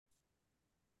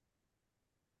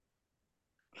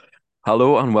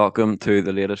Hello and welcome to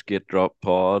the latest Gate Drop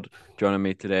pod. Joining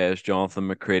me today is Jonathan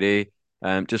McCready.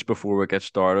 Just before we get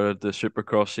started, the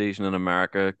Supercross season in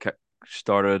America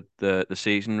started the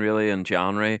season really in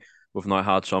January. We've now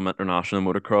had some international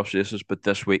motocross races, but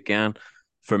this weekend,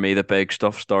 for me, the big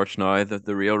stuff starts now,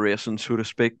 the real racing, so to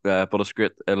speak. But it's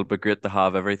great. It'll be great to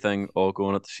have everything all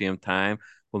going at the same time.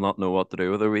 We'll not know what to do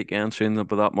with the weekend soon. There'll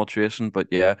be that much racing, but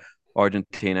yeah,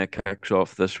 Argentina kicks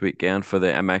off this weekend for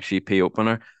the MXGP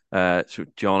opener. So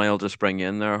Johnny, I'll just bring you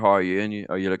in there. How are you? And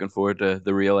are you looking forward to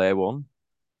the real A1?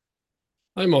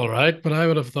 I'm all right, but I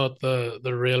would have thought the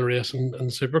real race and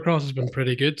Supercross has been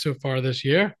pretty good so far this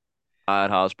year.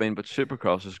 It has been, but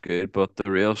Supercross is good. But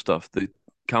the real stuff, the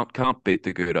can't beat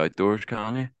the good outdoors,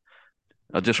 can you?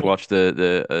 I just Well, watched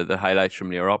the highlights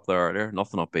from Europe there earlier.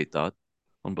 Nothing will beat that.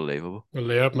 Unbelievable.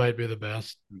 Europe might be the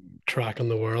best track in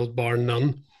the world, bar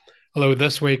none. Although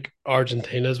this week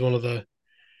Argentina is one of the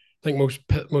I think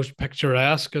most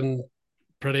picturesque and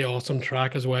pretty awesome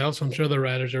track as well. So I'm sure the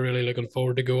riders are really looking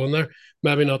forward to going there.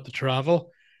 Maybe not the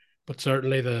travel, but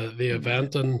certainly the Mm.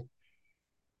 event. And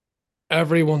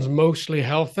everyone's mostly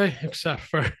healthy except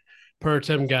for per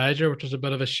Tim Geiger, which is a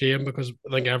bit of a shame because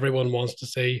I think everyone wants to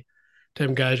see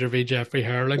Tim Geiger v Jeffrey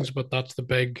Herlings, but that's the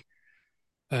big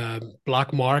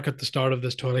black mark at the start of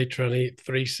this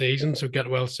 2023 season. So get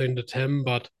well soon to Tim,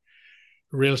 but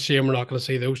real shame we're not going to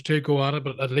see those two go at it.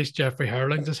 But at least Jeffrey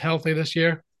Herlings is healthy this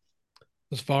year.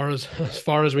 As far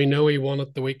as we know, he won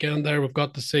at the weekend there. We've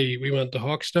got to see. We went to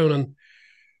Hawkstone and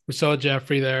we saw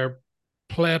Jeffrey there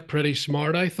play it pretty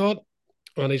smart, I thought,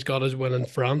 and he's got his win in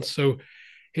France. So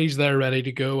he's there ready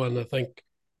to go. And I think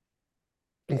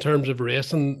in terms of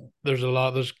racing,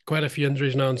 there's quite a few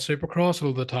injuries now in Supercross,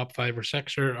 although the top five or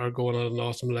six are going at an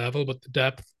awesome level. But the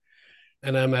depth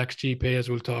in MXGP, as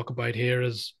we'll talk about here,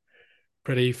 is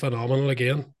pretty phenomenal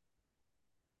again.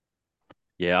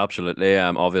 Yeah, absolutely.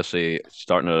 Obviously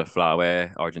starting at a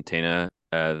flyaway, Argentina.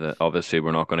 Obviously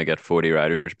we're not going to get 40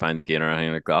 riders behind the gate or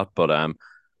anything like that, but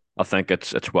I think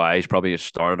it's wise probably to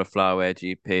start at a flyaway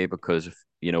GP because if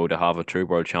you know to have a true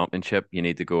world championship, you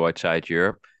need to go outside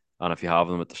Europe. And if you have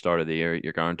them at the start of the year,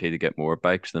 you're guaranteed to get more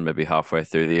bikes than maybe halfway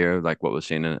through the year, like what we've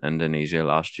seen in Indonesia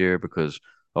last year, because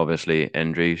obviously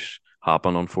injuries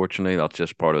happen, unfortunately. That's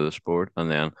just part of the sport.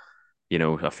 And then,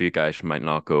 a few guys might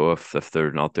not go if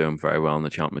they're not doing very well in the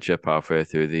championship halfway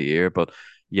through the year. But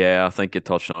yeah, I think you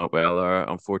touched on it well there.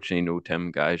 Unfortunately, no Tim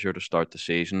Geiser to start the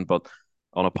season, but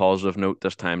on a positive note,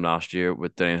 this time last year we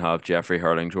didn't have Jeffrey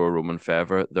Herlings or Roman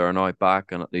Favour. They're now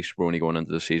back, and at least we're only going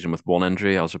into the season with one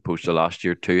injury as opposed to last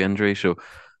year two injuries. So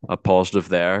a positive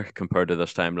there compared to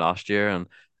this time last year,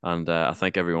 and I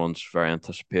think everyone's very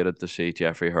anticipated to see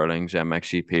Jeffrey Herlings'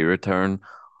 MXGP return.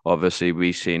 Obviously,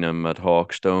 we seen him at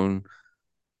Hawkstone.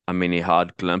 I mean, he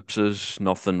had glimpses,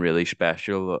 nothing really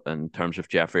special in terms of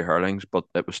Jeffrey Herlings, but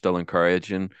it was still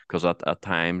encouraging because at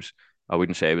times I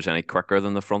wouldn't say he was any quicker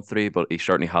than the front three, but he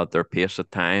certainly had their pace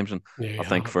at times. And Yeah, I you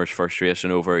think had for his first race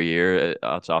in over a year,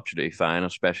 that's absolutely fine,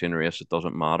 especially in a race that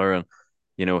doesn't matter. And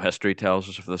history tells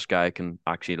us if this guy can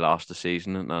actually last the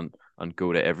season and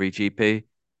go to every GP,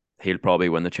 he'll probably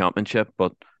win the championship.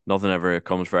 But nothing ever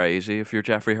comes very easy if you're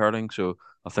Jeffrey Herling. So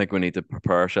I think we need to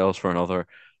prepare ourselves for another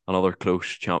close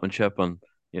championship. And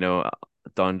you know,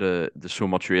 down to there's so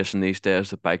much racing these days.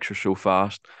 The bikes are so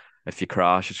fast. If you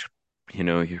crash, it's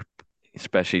you're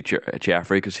especially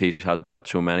Jeffrey because he's had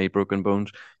so many broken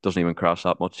bones. Doesn't even crash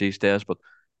that much these days, but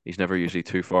he's never usually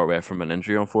too far away from an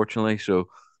injury, unfortunately. So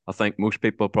I think most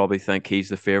people probably think he's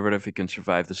the favorite if he can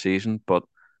survive the season, but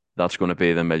that's going to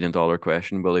be the million-dollar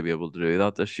question. Will he be able to do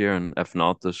that this year? And if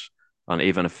not, this and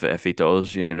even if he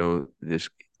does, this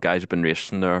guy's been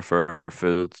racing there for a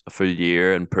full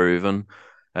year and proven.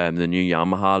 The new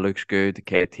Yamaha looks good. The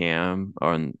KTM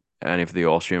or any of the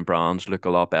Austrian brands look a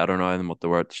lot better now than what they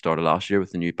were at the start of last year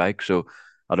with the new bike. So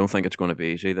I don't think it's going to be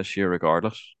easy this year,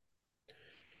 regardless.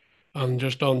 and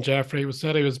just on Jeffrey, was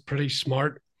said he was pretty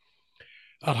smart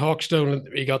at Hawkstone.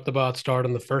 He got the bad start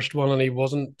in the first one, and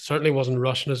he certainly wasn't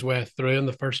rushing his way through in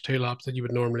the first two laps that you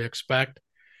would normally expect.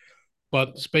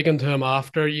 But speaking to him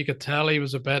after, you could tell he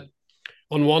was a bit.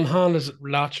 On one hand, his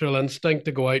natural instinct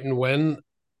to go out and win,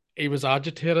 he was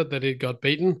agitated that he'd got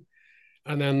beaten.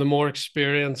 And then the more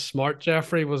experienced, smart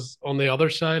Jeffrey was on the other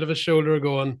side of his shoulder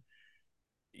going,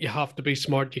 you have to be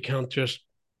smart. You can't just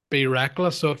be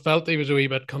reckless. So it felt he was a wee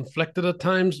bit conflicted at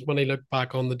times when he looked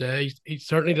back on the day. He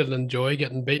certainly didn't enjoy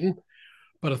getting beaten,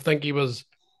 but I think he was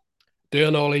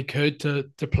doing all he could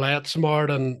to play it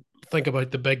smart and think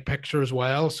about the big picture as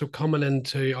well. So coming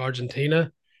into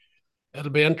Argentina,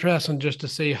 it'll be interesting just to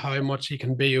see how much he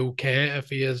can be okay if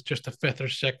he is just a fifth or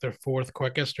sixth or fourth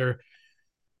quickest, or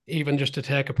even just to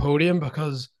take a podium,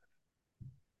 because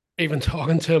even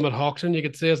talking to him at Hawkson, you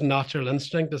could see his natural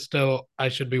instinct is still, I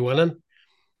should be winning,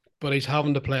 but he's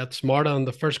having to play it smart. On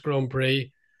the first Grand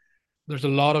Prix, there's a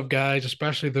lot of guys,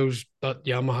 especially those that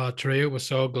Yamaha trio. We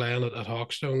saw Glenn at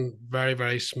Hawkstone, very,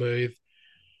 very smooth.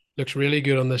 Looks really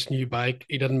good on this new bike.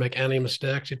 He didn't make any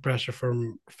mistakes. He'd pressure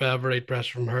from Fever, he'd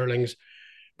pressure from Herlings.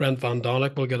 Brent Van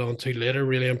Donick we'll get on to later.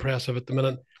 Really impressive at the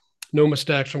minute. No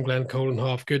mistakes from Glenn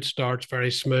Colenhoff. Good starts,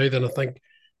 very smooth. And I think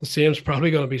the same's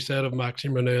probably going to be said of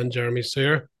Maxime Renault and Jeremy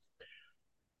Sear.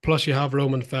 Plus, you have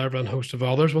Roman Febvre and a host of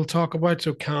others we'll talk about.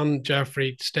 So, can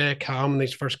Jeffrey stay calm in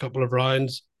these first couple of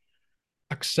rounds,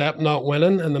 accept not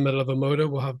winning in the middle of a moto?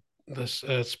 We'll have this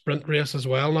sprint race as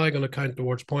well now, going to count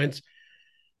towards points.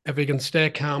 If he can stay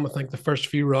calm, I think the first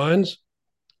few rounds,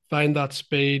 find that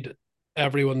speed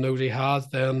everyone knows he has,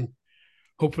 then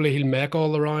hopefully he'll make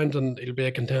all the rounds and he'll be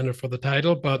a contender for the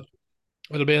title. But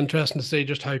it'll be interesting to see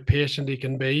just how patient he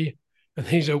can be in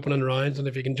these opening rounds, and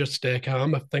if he can just stay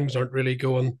calm if things aren't really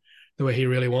going the way he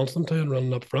really wants them to and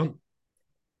running up front.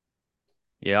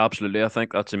 Yeah, absolutely. I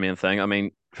think that's the main thing. I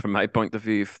mean, from my point of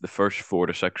view, the first 4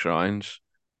 to 6 rounds,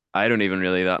 I don't even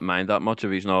really that mind that much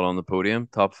if he's not on the podium,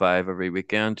 top five every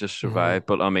weekend, just Mm-hmm. survive.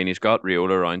 But I mean, he's got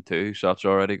Riola around too, so that's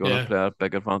already going to Yeah. play a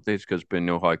big advantage because we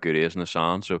know how good he is in the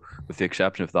sand. So, with the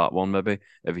exception of that one, maybe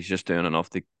if he's just doing enough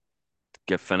to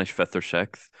get finished fifth or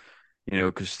sixth,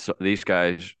 because these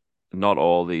guys, not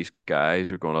all these guys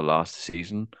are going to last the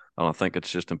season. And I think it's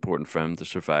just important for him to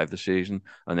survive the season.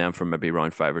 And then from maybe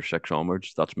round 5 or 6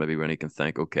 onwards, that's maybe when he can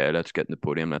think, okay, let's get in the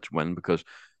podium, let's win. Because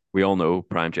we all know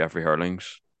Prime Jeffrey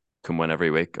Herlings can win every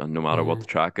week, and no matter what Mm-hmm. the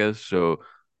track is. So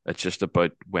it's just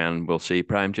about when we'll see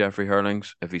Prime Jeffrey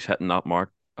Herlings. If he's hitting that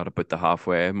mark at about the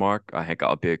halfway mark, I think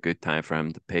that'll be a good time for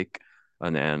him to peak.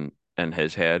 And then in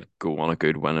his head, go on a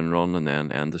good winning run and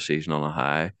then end the season on a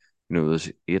high.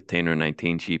 There's 18 or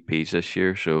 19 GPs this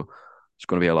year, so it's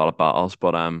going to be a lot of battles.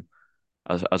 But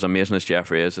as amazing as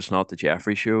Jeffrey is, it's not the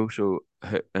Jeffrey show. So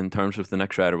in terms of the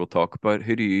next rider we'll talk about,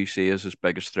 who do you see as his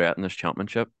biggest threat in this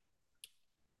championship?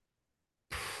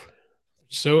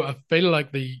 So I feel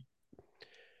like the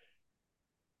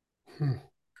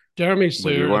Jeremy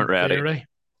Well, you Sear weren't and ready. Fury,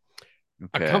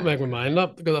 I can't Okay. make my mind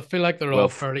up because I feel like they're Well, all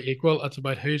fairly equal. It's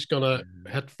about who's going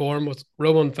to hit form. With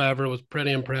Roman Febvre was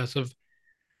pretty impressive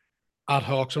at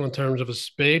Hawkson in terms of his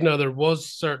speed. Now there was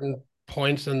certain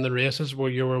points in the races where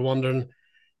you were wondering,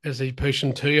 is he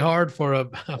pushing too hard for a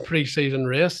pre-season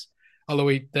race? Although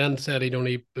he then said he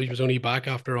was only back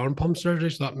after arm pump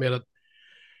surgery, so that made it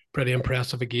pretty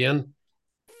impressive again.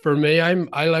 For me, I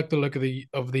like the look of the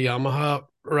Yamaha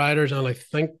riders, and I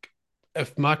think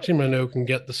if Maxime Renault can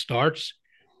get the starts,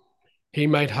 he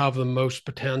might have the most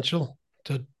potential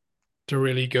to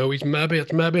really go. It's maybe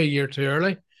a year too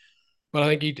early, but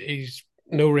I think he's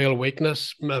no real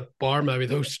weakness, bar maybe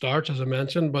those starts as I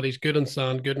mentioned. But he's good in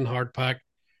sand, good in hard pack.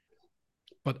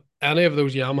 But any of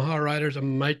those Yamaha riders, I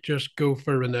might just go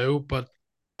for Renault. But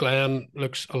Glenn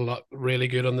looks a lot really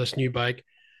good on this new bike.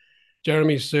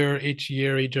 Jeremy Sear, each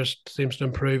year he just seems to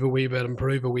improve a wee bit,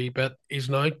 improve a wee bit. He's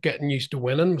now getting used to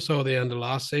winning. We saw the end of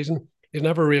last season. He's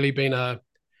never really been a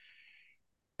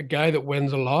guy that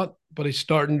wins a lot, but he's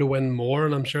starting to win more,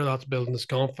 and I'm sure that's building his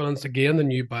confidence. Again, the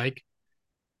new bike.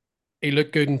 He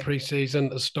looked good in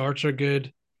preseason. His starts are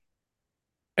good.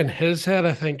 In his head,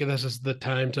 I think this is the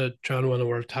time to try and win a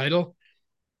world title.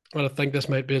 And I think this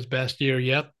might be his best year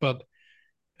yet. But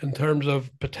in terms of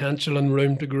potential and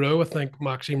room to grow, I think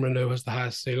Maxime Renault has the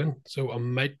highest ceiling. So I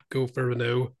might go for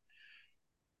Renault.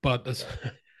 But as,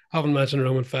 I haven't mentioned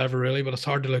Roman Febvre really, but it's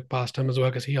hard to look past him as well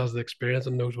because he has the experience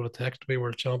and knows what it takes to be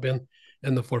world champion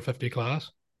in the 450 class.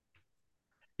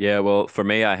 yeah, well, for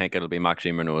me, I think it'll be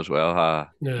Maxime Renault as well.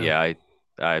 Yeah.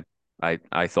 Yeah, I,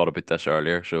 I thought about this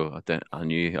earlier, so I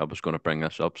knew I was going to bring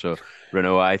this up. So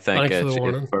Renault, I think Thanks for the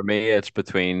warning. for me, it's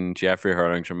between Jeffrey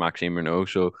Herlings and Maxime Renault.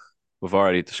 So we've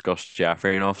already discussed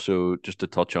Jeffrey enough. So just to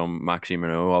touch on Maxime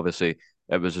Renault, obviously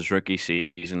it was his rookie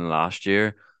season last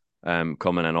year.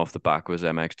 Coming in off the back was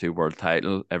MX2 world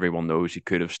title. Everyone knows he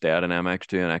could have stayed in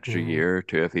MX2 an extra Mm-hmm. year or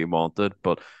two if he wanted,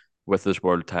 but with his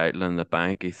world title in the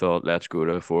bank, he thought, let's go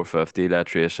to 450,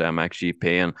 let's race MXGP.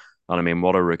 And I mean,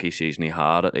 what a rookie season he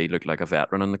had. He looked like a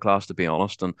veteran in the class, to be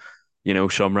honest. And,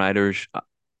 some riders,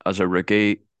 as a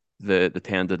rookie, they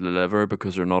tend to deliver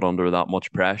because they're not under that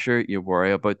much pressure. You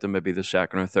worry about them maybe the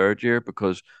second or third year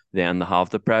because then they have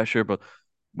the pressure. But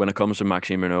when it comes to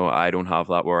Maxime Renault, I don't have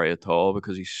that worry at all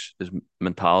because his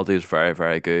mentality is very,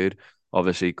 very good.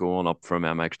 Obviously, going up from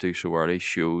MX2 so early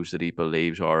shows that he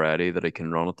believes already that he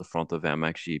can run at the front of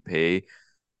MXGP.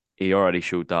 he already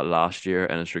showed that last year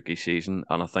in his rookie season,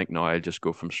 and I think now I'll just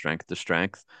go from strength to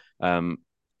strength. Um,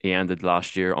 he ended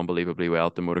last year unbelievably well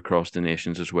at the Motocross the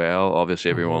Nations as well. Obviously,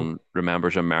 Mm-hmm. everyone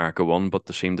remembers America won, but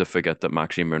they seem to forget that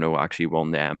Maxime Renault actually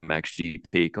won the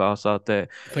MXGP class that day.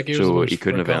 I think he was the So most he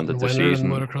couldn't have forgotten ended the winner in season.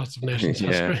 motocross of nations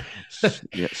Yeah, history.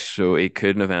 yeah. So he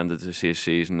couldn't have ended the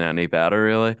season any better,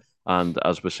 really. And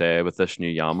as we say, with this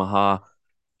new Yamaha.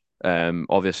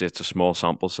 Obviously it's a small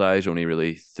sample size, only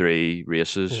really three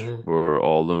races Mm-hmm. were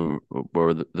all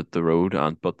the road,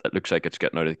 and but it looks like it's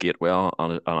getting out of the gate well.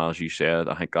 And as you said,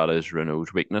 I think that is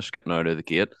Renault's weakness, getting out of the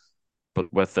gate.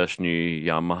 But with this new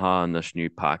Yamaha and this new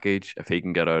package, if he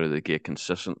can get out of the gate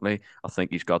consistently, I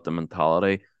think he's got the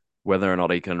mentality. Whether or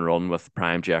not he can run with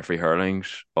prime Jeffrey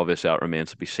Herlings, obviously that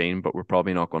remains to be seen, but we're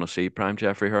probably not going to see prime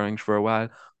Jeffrey Herlings for a while.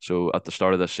 So at the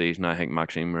start of this season, I think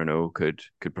Maxime Renault could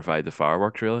provide the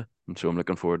fireworks really. And so I'm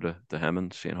looking forward to him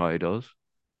and seeing how he does.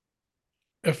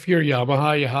 If you're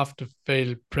Yamaha, you have to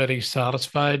feel pretty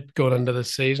satisfied going into the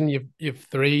season. You've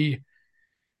three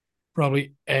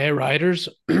probably A riders.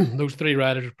 Those three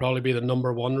riders would probably be the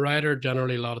number one rider.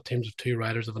 Generally, a lot of teams have two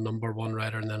riders of a number one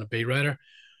rider and then a B rider.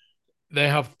 They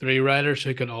have three riders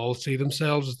who can all see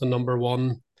themselves as the number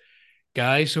one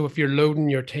guy. So if you're loading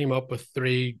your team up with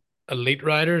three elite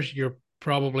riders, you're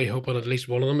probably hoping at least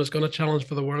one of them is going to challenge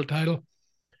for the world title.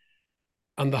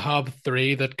 And to have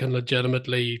three that can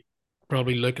legitimately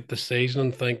probably look at the season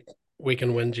and think we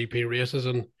can win GP races,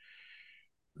 and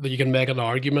that you can make an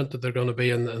argument that they're going to be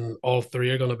in, and all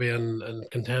three are going to be in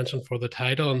contention for the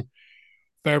title. And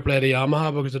fair play to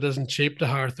Yamaha, because it isn't cheap to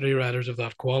hire three riders of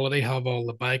that quality, have all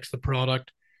the bikes, the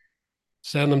product,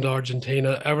 send them to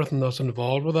Argentina, everything that's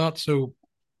involved with that. So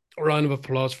a round of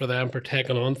applause for them for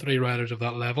taking on three riders of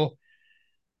that level.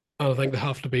 And I think they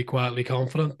have to be quietly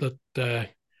confident that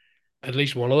at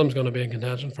least one of them is going to be in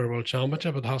contention for a world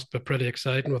championship. It has to be pretty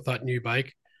exciting with that new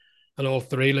bike and all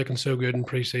three looking so good in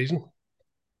pre-season.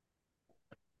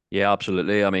 Yeah,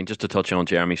 absolutely. I mean, just to touch on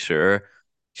Jeremy Sear,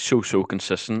 so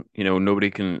consistent. Nobody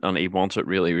can, and he wants it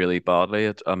really, really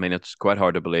badly. I mean, it's quite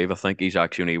hard to believe. I think he's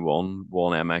actually only won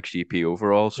one MXGP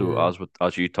overall. So Mm-hmm.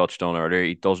 as you touched on earlier,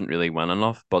 he doesn't really win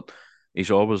enough, but he's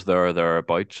always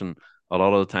thereabouts. And a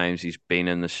lot of the times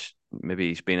maybe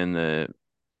he's been in the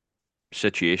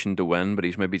situation to win, but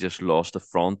he's maybe just lost the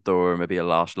front or maybe a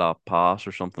last lap pass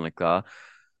or something like that.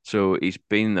 So he's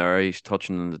been there, he's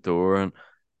touching the door, and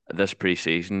this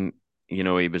pre-season, he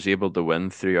was able to win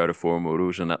 3 out of 4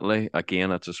 motos in Italy.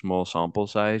 Again, it's a small sample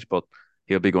size, but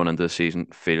he'll be going into the season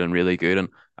feeling really good. And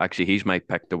actually, he's my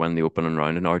pick to win the opening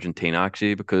round in Argentina,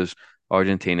 actually, because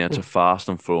Argentina, it's a fast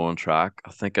and flowing track.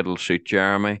 I think it'll suit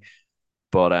Jeremy,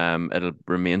 but it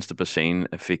remains to be seen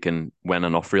if he can win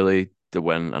enough really to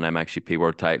win an MXGP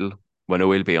World title. We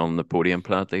know he'll be on the podium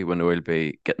plenty. We know he'll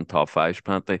be getting top fives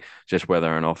plenty. Just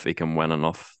whether or not he can win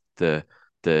enough to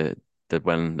to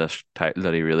win this title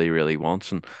that he really really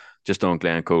wants. And just on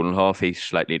Glenn Codenhoff, he's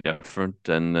slightly different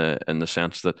in the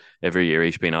sense that every year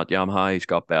he's been at Yamaha, he's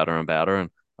got better and better. And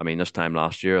I mean, this time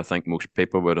last year, I think most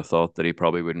people would have thought that he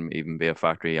probably wouldn't even be a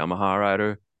factory Yamaha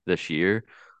rider this year,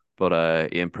 but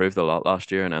he improved a lot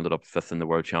last year and ended up fifth in the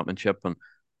World Championship. And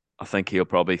I think he'll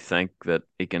probably think that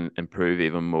he can improve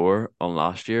even more on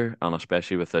last year, and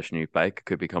especially with this new bike, it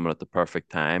could be coming at the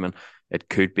perfect time. And it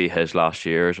could be his last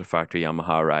year as a factory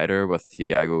Yamaha rider, with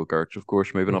Thiago Gertz, of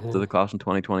course, moving up to Mm-hmm. the class in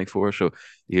 2024. So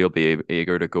he'll be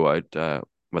eager to go out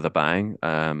with a bang.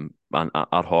 And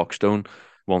at Hawkstone,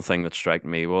 one thing that struck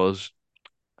me was,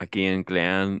 again,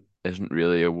 Glenn isn't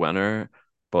really a winner,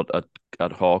 but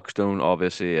at Hawkstone,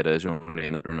 obviously it is only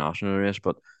an international race,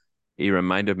 but he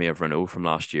reminded me of Renault from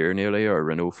last year nearly, or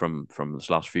Renault from this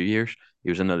last few years. He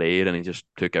was in the lead and he just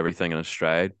took everything in his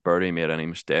stride, barely made any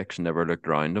mistakes, never looked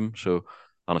around him. So,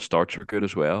 and his starts were good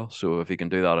as well. So if he can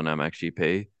do that in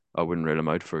MXGP, I wouldn't rule him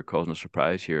out for causing a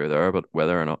surprise here or there. But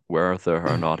whether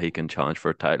or not he can challenge for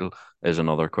a title is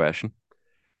another question.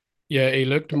 Yeah, he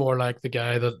looked more like the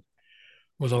guy that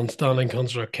was on standing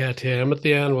consider KTM at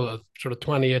the end, well, sort of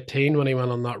 2018 when he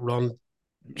went on that run,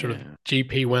 sort of Yeah.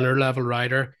 GP winner level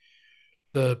rider.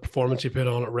 The performance he put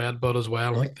on at Red Bull as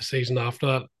well. I think the season after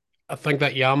that, I think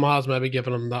that Yamaha's maybe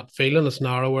given him that feeling. It's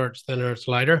narrower, it's thinner, it's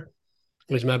lighter.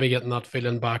 He's maybe getting that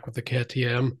feeling back with the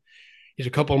KTM. He's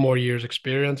a couple more years'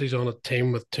 experience. He's on a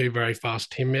team with two very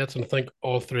fast teammates, and I think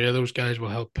all three of those guys will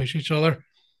help push each other.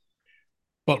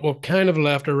 But we've kind of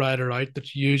left a rider out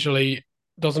that usually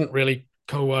doesn't really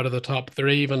go out of the top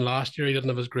three. Even last year, he didn't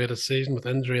have his greatest season with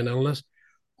injury and illness.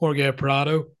 Jorge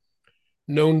Prado,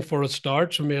 known for his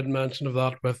starts, we made mention of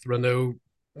that with Renault.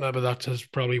 Maybe that's his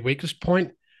probably weakest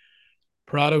point.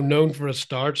 Prado known for his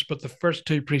starts, but the first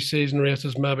two preseason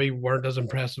races maybe weren't as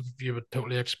impressive as you would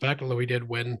totally expect, although he did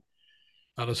win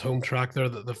at his home track there,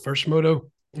 the first moto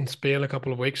in Spain a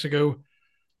couple of weeks ago.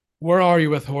 Where are you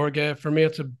with Jorge? For me,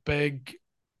 it's a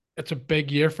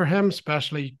big year for him,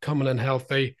 especially coming in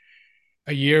healthy.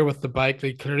 A year with the bike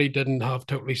they clearly didn't have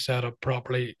totally set up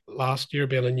properly last year,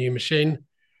 being a new machine.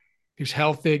 He's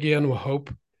healthy again with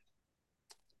hope.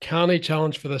 Can he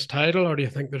challenge for this title, or do you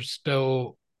think there's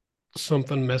still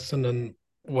something missing in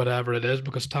whatever it is?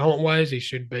 Because talent wise, he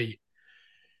should be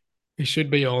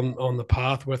on the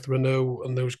path with Renault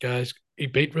and those guys. He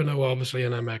beat Renault obviously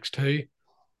in MX2.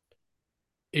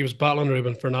 He was battling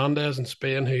Ruben Fernandez in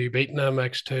Spain, who he beat in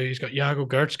MX2. He's got Jago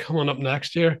Gertz coming up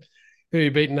next year, who he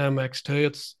beat in MX2.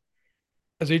 It's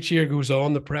as each year goes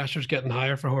on, the pressure's getting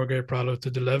higher for Jorge Prado to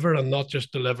deliver and not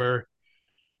just deliver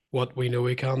what we know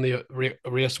he can, the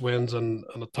race wins and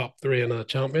a top three in a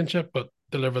championship, but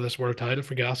deliver this world title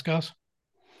for Gasgas.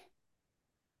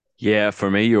 Yeah, for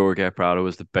me, Jorge Prado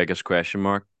was the biggest question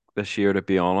mark this year, to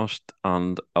be honest.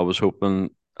 And I was hoping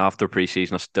after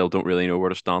preseason, I still don't really know where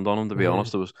to stand on him, to be Mm-hmm.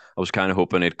 honest. I was kind of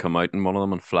hoping he'd come out in one of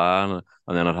them and fly,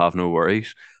 and then I'd have no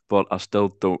worries. But I still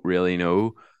don't really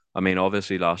know. I mean,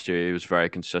 obviously last year he was very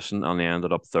consistent and he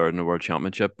ended up third in the World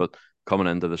Championship. But coming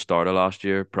into the start of last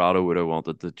year, Prado would have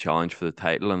wanted the challenge for the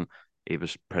title, and he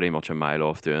was pretty much a mile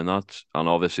off doing that. And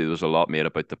obviously there was a lot made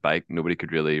about the bike. Nobody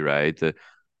could really ride the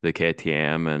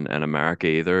KTM in America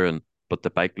either. And but the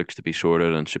bike looks to be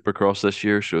sorted in Supercross this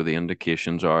year, so the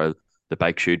indications are the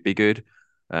bike should be good.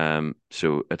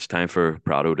 So it's time for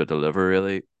Prado to deliver.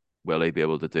 Really, will he be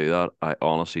able to do that? I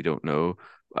honestly don't know.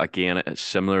 Again, it's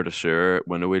similar to Sir.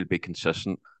 When he'll be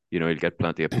consistent, he'll get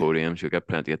plenty of podiums, he'll get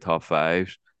plenty of top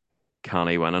fives. Can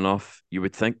he win enough? You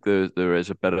would think there is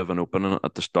a bit of an opening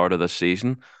at the start of this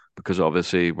season because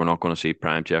obviously we're not going to see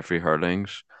prime Jeffrey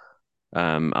Herlings,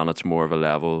 and it's more of a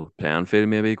level playing field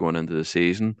maybe going into the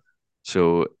season.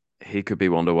 So he could be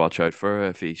one to watch out for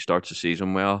if he starts the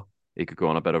season well. He could go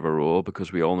on a bit of a roll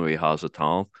because we all know he has the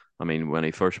talent. I mean, when he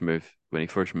first moved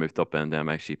up into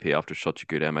MXGP after such a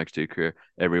good MX2 career,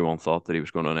 everyone thought that he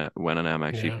was going to win an Yeah.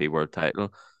 MXGP world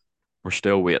title. We're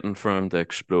still waiting for him to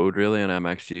explode really in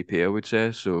MXGP, I would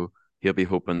say. So he'll be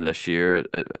hoping this year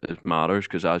it matters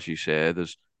because, as you say,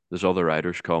 there's other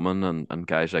riders coming and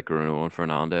guys like Renault and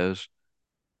Fernandez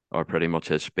are pretty much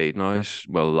his speed now.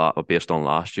 Well, based on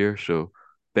last year, so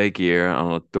big year,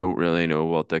 and I don't really know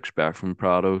what to expect from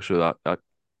Prado. So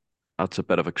that's a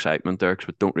bit of excitement there because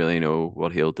we don't really know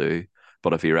what he'll do.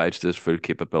 But if he rides to his full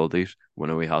capabilities, we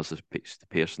know he has the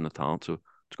pace and the talent. So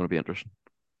it's going to be interesting.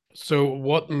 So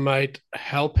what might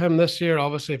help him this year?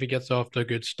 Obviously, if he gets off to a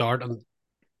good start and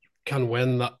can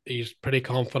win, that he's pretty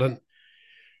confident.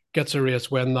 Gets a race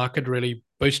win that could really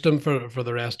boost him for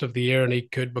the rest of the year, and he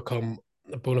could become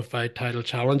a bona fide title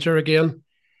challenger again.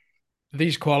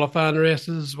 These qualifying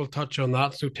races, we'll touch on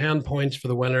that. So 10 points for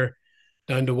the winner,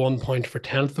 down to 1 point for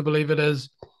 10th, I believe it is.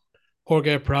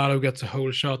 Jorge Prado gets a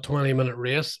whole shot 20-minute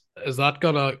race. Is that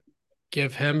gonna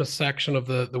give him a section of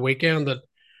the weekend that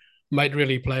might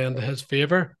really play into his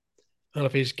favour? And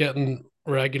if he's getting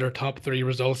regular top three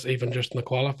results, even just in the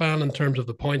qualifying in terms of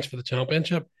the points for the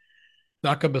championship,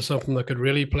 that could be something that could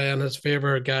really play in his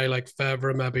favour. A guy like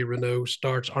Fevre, maybe Renault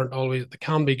starts aren't always, they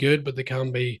can be good, but they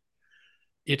can be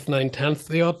eighth, ninth, 10th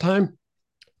the odd time.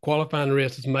 Qualifying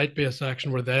races might be a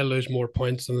section where they lose more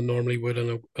points than they normally would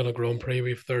in a Grand Prix.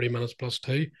 We have 30 minutes plus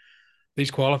two.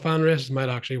 These qualifying races might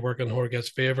actually work in Jorge's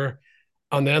favour.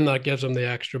 And then that gives him the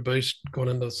extra boost going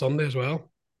into Sunday as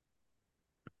well.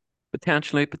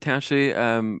 Potentially, potentially.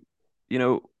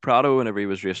 Prado whenever he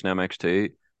was racing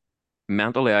MX2,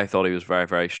 mentally I thought he was very,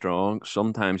 very strong.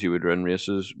 Sometimes he would run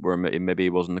races where maybe he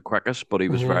wasn't the quickest, but he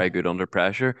was Mm-hmm. very good under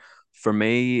pressure. For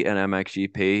me in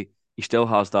MXGP, he still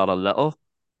has that a little,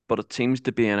 but it seems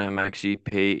to be in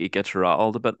MXGP he gets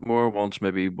rattled a bit more once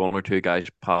maybe one or two guys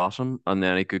pass him, and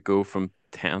then he could go from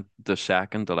 10th to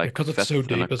second to like Because it's so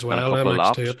fifth in deep as a well, couple of MX2,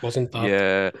 laps. it wasn't that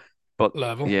Yeah, but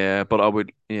level. but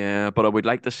I would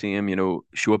like to see him,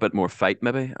 show a bit more fight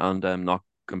maybe and not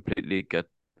completely get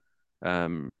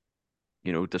um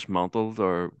dismantled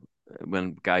or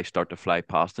when guys start to fly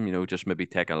past him, just maybe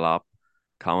take a lap,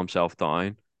 calm himself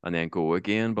down, and then go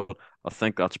again. But I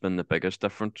think that's been the biggest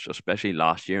difference, especially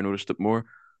last year. I noticed it more.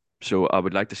 So I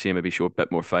would like to see him maybe show a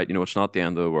bit more fight. It's not the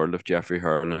end of the world if Jeffrey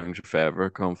Herlings or Fevre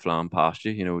come flying past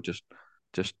you.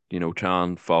 Just try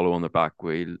and follow on the back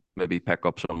wheel, maybe pick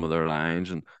up some of their lines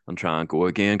and try and go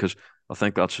again because I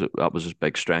think that was his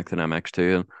big strength in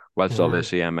MX2. And whilst Mm-hmm.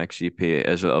 obviously MXGP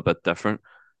is a little bit different,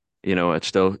 it's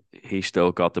still he's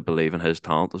still got to believe in his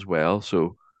talent as well.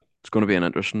 So it's going to be an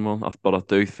interesting one. But I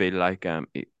do feel like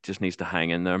he just needs to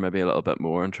hang in there maybe a little bit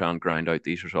more and try and grind out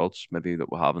these results, maybe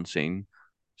that we haven't seen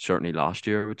certainly last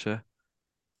year, I would say.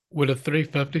 Would a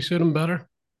 350 suit him better?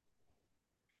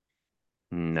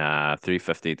 Nah,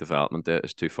 350 development date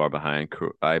is too far behind.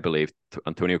 I believe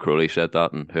Antonio Crowley said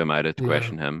that, and who am I to No,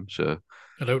 question him? So,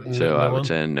 I don't so I know would him.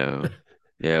 say no.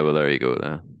 Yeah, well, there you go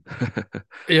then. I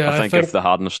Yeah, I think if think, they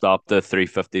hadn't stopped the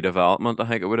 350 development, I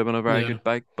think it would have been a very yeah, good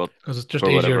bike. But because it's just for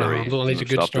easier to whatever handle, and reason, he's a they've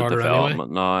good stopped the starter anyway.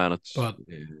 development now, and it's But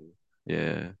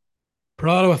yeah,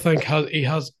 Prado, I think, he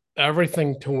has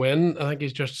everything to win. I think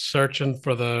he's just searching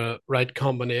for the right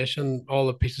combination, all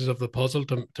the pieces of the puzzle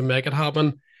to make it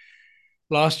happen.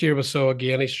 Last year was so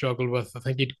again he struggled with, I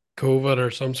think he'd COVID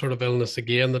or some sort of illness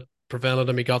again that prevented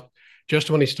him. He got just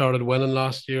when he started winning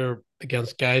last year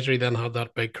against Geyser, he then had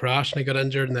that big crash and he got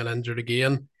injured and then injured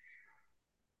again.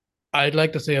 I'd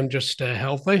like to see him just stay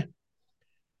healthy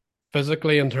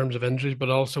physically in terms of injuries, but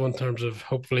also in terms of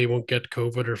hopefully he won't get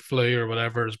COVID or flu or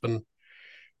whatever has been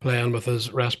playing with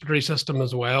his respiratory system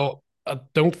as well. I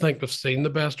don't think we've seen the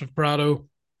best of Prado,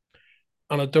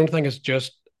 and I don't think it's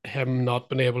just him not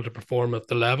being able to perform at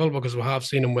the level because we have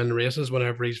seen him win races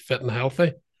whenever he's fit and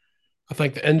healthy. I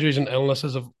think the injuries and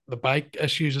illnesses of the bike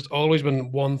issues, it's always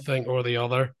been one thing or the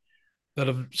other that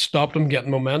have stopped him getting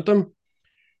momentum.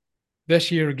 This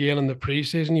year, again, in the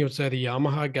preseason, you would say the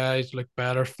Yamaha guys look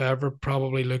better. Fevre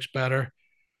probably looks better,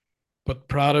 but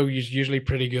Prado is usually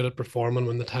pretty good at performing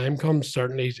when the time comes.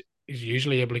 Certainly, he's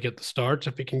usually able to get the starts.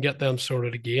 If he can get them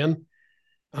sorted again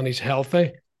and he's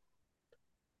healthy,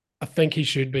 I think he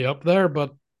should be up there.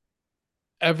 But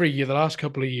every year, the last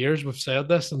couple of years, we've said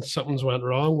this and something's went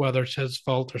wrong, whether it's his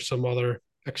fault or some other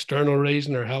external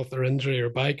reason or health or injury or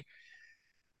bike.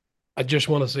 I just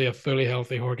want to see a fully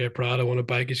healthy Jorge Prado on a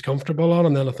bike he's comfortable on,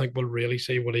 and then I think we'll really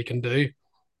see what he can do.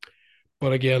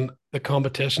 But again, the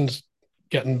competition's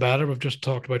getting better. We've just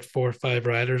talked about 4 or 5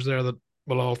 riders there that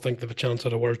will all think they have a chance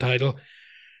at a world title,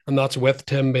 and that's with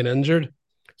Tim being injured.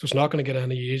 So it's not going to get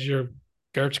any easier.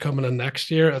 Gert's coming in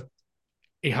next year.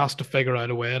 He has to figure out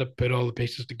a way to put all the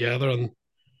pieces together and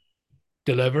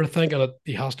deliver. I think, and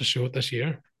he has to show it this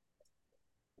year.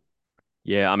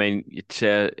 yeah. I mean, it's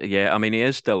yeah. I mean, he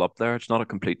is still up there. It's not a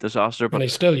complete disaster, And but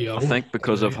he's still I young think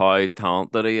because of too. how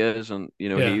talented he is, and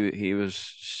Yeah, he was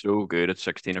so good at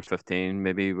 16 or 15.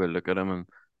 Maybe we'll look at him and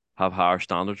have higher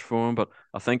standards for him, but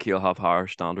I think he'll have higher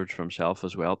standards for himself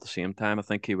as well. At the same time, I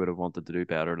think he would have wanted to do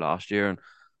better last year, and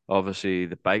obviously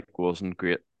the bike wasn't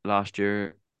great last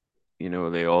year.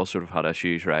 They all sort of had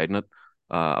issues riding it,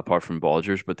 apart from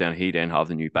Bolgers, but then he didn't have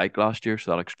the new bike last year,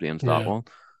 so that explains that yeah, one.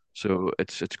 So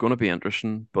it's going to be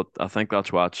interesting, but I think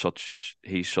that's why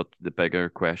he's such the bigger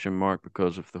question mark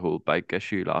because of the whole bike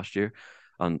issue last year,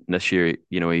 and this year,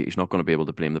 he's not going to be able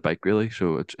to blame the bike really.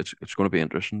 So it's going to be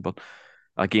interesting, but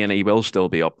again, he will still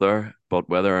be up there, but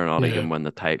whether or not he yeah. can win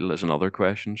the title is another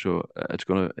question. So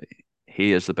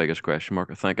he is the biggest question mark,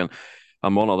 I think.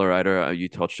 And one other rider you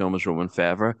touched on was Roman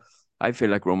Fevre. I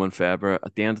feel like Roman Fevre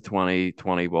at the end of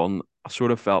 2021, I sort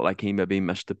of felt like he maybe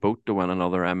missed the boat to win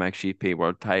another MXGP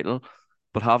world title.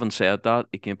 But having said that,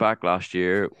 he came back last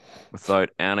year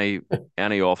without any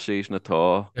off season at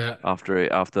all. Yeah, After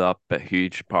that bit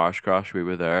huge Paris crash, we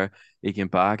were there. He came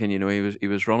back and he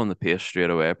was running the pace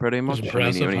straight away pretty it was much. I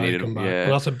mean, he impressive only how he needed come back, and yeah.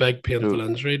 that's a big painful So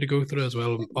injury to go through as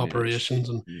well. yes, Operations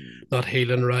and not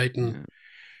healing right, and yeah.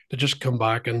 to just come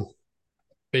back and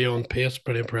be on pace,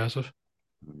 pretty impressive.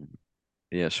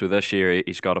 Yeah, so this year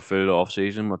he's got a full off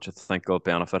season, which I think will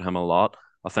benefit him a lot.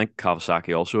 I think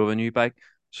Kawasaki also have a new bike,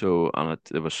 so and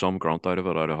there was some grunt out of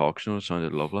it out of Hawkstone. It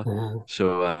sounded lovely. Mhm.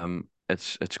 So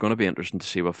it's going to be interesting to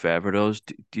see what Fevre does.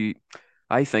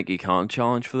 I think he can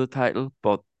challenge for the title,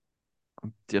 but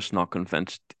just not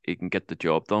convinced he can get the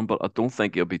job done. But I don't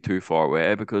think he'll be too far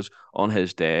away because on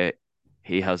his day,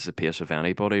 he has the pace of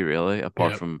anybody really,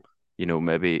 apart Yeah, from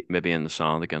maybe in the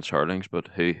sand against Herlings. But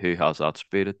who has that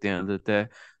speed at the end of the day?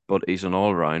 But he's an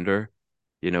all rounder.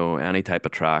 Any type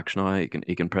of tracks now, he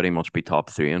can pretty much be top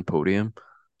three in podium.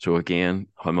 So again,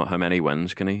 how many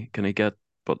wins can he get?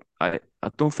 But I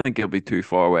don't think he'll be too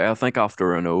far away. I think after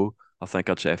Renault, I think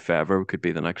I'd say Fevre could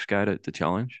be the next guy to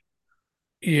challenge.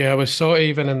 yeah. We saw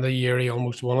even in the year he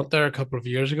almost won it there a couple of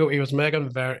years ago. He was making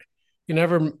very. You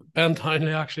never. Ben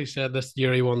Townley actually said this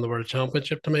year he won the world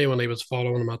championship to me when he was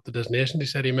following him at the destination. He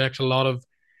said he makes a lot of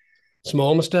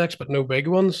small mistakes, but no big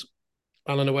ones.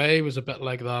 And in a way, he was a bit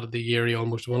like that the year he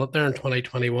almost won it there in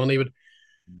 2021. He would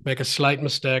make a slight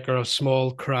mistake or a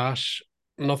small crash,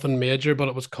 nothing major, but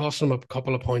it was costing him a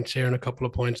couple of points here and a couple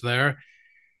of points there.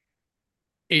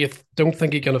 I don't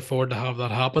think he can afford to have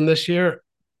that happen this year,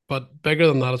 but bigger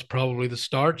than that is probably the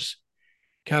starts.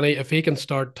 Can he, if he can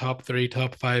start top three,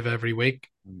 top five every week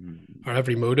Mm. or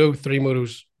every moto, three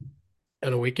motos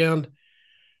in a weekend,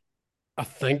 I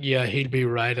think, yeah, he'll be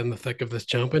right in the thick of this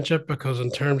championship because,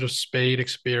 in terms of speed,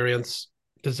 experience,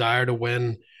 desire to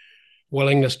win,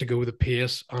 willingness to go the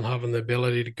pace, and having the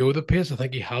ability to go the pace, I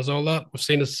think he has all that. We've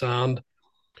seen his sand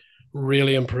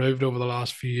really improved over the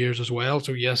last few years as well.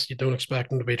 So, yes, you don't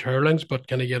expect him to beat Herlings, but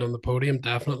can he get on the podium?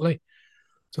 Definitely.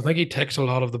 So, I think he ticks a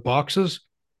lot of the boxes.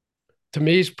 To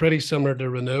me, he's pretty similar to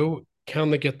Renault.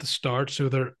 Can they get the start so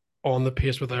they're on the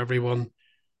pace with everyone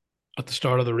at the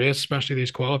start of the race, especially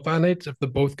these qualifying nights? If they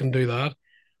both can do that,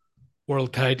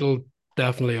 world title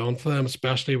definitely on for them,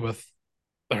 especially with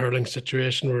the hurling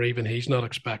situation where even he's not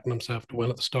expecting himself to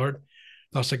win at the start.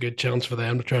 That's a good chance for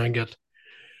them to try and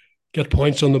get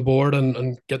points on the board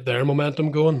and get their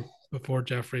momentum going before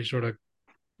Jeffrey sort of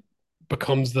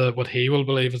becomes the what he will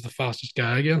believe is the fastest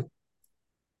guy again.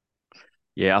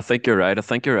 Yeah, I think you're right. I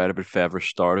think you're right about Fevre's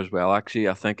start as well. Actually,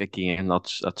 I think again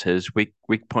that's his weak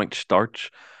point starts.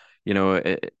 It's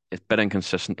a bit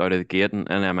inconsistent out of the gate in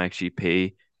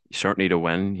MXGP. Certainly to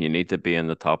win, you need to be in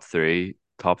the top three,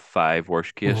 top five,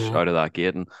 worst case, Mm-hmm. out of that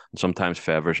gate, and sometimes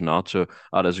Fevre's not. So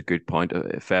that is a good point.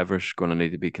 Fevre's going to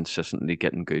need to be consistently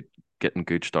getting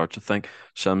good starts. I think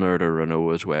similar to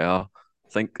Renault as well.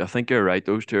 I think you're right.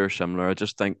 Those two are similar. I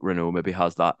just think Renault maybe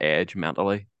has that edge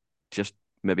mentally, just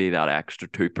maybe that extra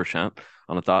 2%,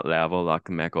 and at that level, that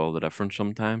can make all the difference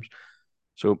sometimes.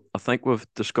 So I think we've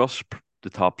discussed the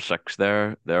top six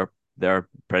there. They're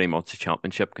pretty much the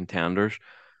championship contenders.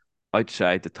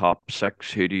 Outside the top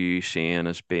six, who do you see in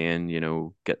as being,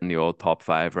 getting the old top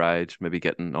five rides, maybe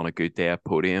getting on a good day a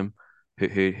podium? Who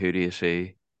do you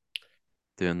see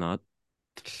doing that?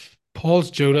 Paul's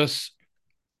Jonas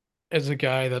is a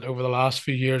guy that over the last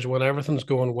few years, when everything's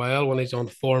going well, when he's on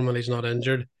form and he's not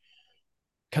injured,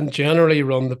 can generally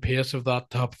run the pace of that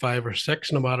top five or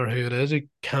six, no matter who it is. He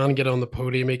can get on the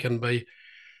podium. He can be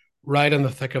right in the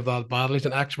thick of that battle. He's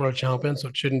an ex-world champion, so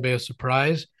it shouldn't be a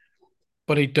surprise.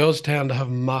 But he does tend to have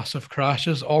massive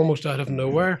crashes almost out of Mm.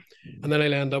 nowhere. And then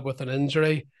he'll end up with an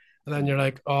injury. And then you're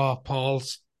like, oh,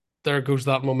 Paul's, there goes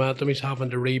that momentum. He's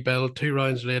having to rebuild. 2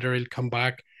 rounds later, he'll come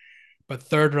back. But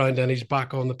third round, then he's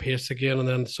back on the pace again. And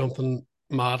then something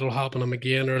mad will happen to him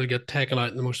again, or he'll get taken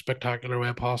out in the most spectacular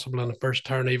way possible in the first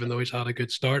turn, even though he's had a good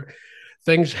start.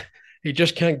 Things, he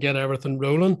just can't get everything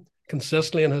rolling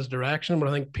consistently in his direction. But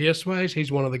I think pace wise,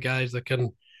 he's one of the guys that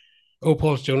can. Oh,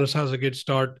 Paul Jonas has a good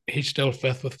start. He's still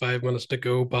fifth with 5 minutes to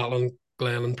go, battling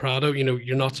Glenn and Prado.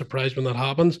 You're not surprised when that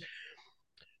happens.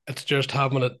 It's just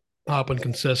having it happen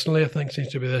consistently, I think, seems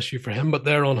to be the issue for him. But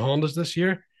they're on Hondas this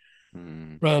year,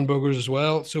 Mm. Ryan Bogers as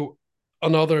well. So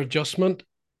another adjustment.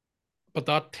 But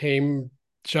that team,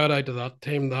 shout out to that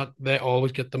team, that they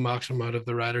always get the maximum out of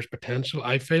the riders' potential.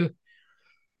 I feel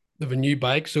they have a new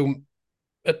bike, so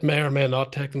it may or may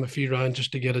not take them a few rounds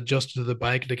just to get adjusted to the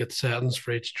bike, to get settings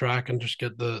for each track, and just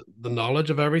get the knowledge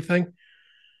of everything.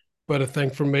 But I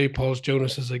think for me, Paul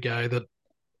Jonas is a guy that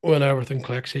when everything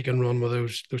clicks, he can run with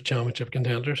those championship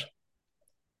contenders.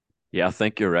 Yeah, I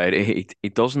think you're right. He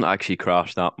doesn't actually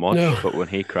crash that much, No, but when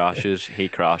he crashes, he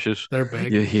crashes. they're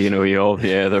big.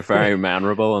 Yeah, they're very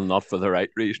memorable and not for the right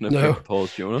reason. I think No.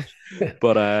 Paul's Jonas,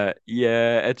 but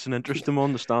yeah, it's an interesting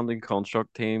one. The standing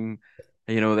construct team,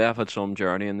 they've had some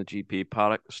journey in the GP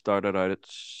paddock. Started out at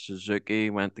Suzuki,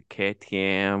 went to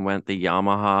KTM, went to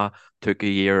Yamaha, took a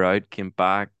year out, came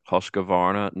back,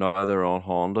 Husqvarna. Now they're on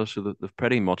Honda, so they've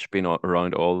pretty much been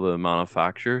around all the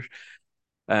manufacturers.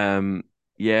 Um,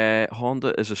 yeah,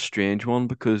 Honda is a strange one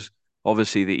because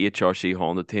obviously the HRC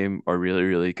Honda team are really,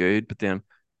 really good. But then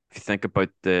if you think about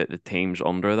the teams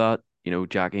under that,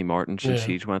 Jackie Martin, since Yeah.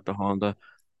 he's went to Honda,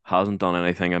 hasn't done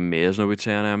anything amazing, I would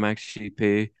say, in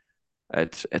MXGP.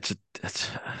 It's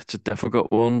a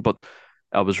difficult one, but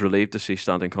I was relieved to see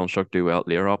Standing Construct do well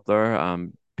clear up there.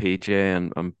 PJ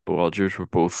and Bodgers were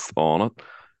both on it.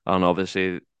 And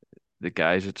obviously the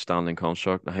guys at Standing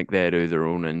Construct, I think they do their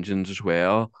own engines as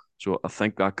well. So I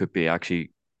think that could be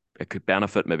actually, it could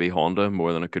benefit maybe Honda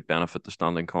more than it could benefit the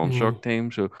Standing Mm. Construct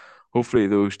team. So hopefully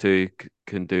those two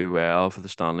can do well for the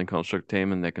Standing Construct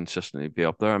team and they consistently be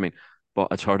up there. I mean, but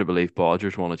it's hard to believe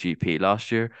Bodgers won a GP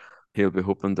last year. He'll be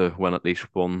hoping to win at least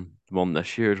one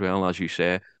this year as well. And as you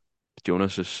say,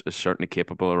 Jonas is certainly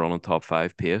capable of running top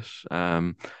five pace.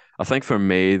 I think for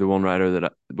me, the one rider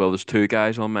well, there's two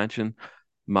guys I'll mention.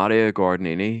 Mario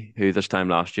Gordini, who this time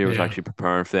last year was Yeah. actually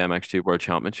preparing for the MX2 World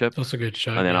Championship, That's a good and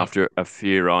shout. then Yeah. after a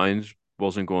few rounds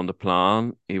wasn't going to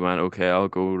plan. He went, okay, I'll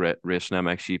go racing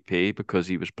MXGP because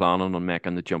he was planning on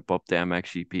making the jump up to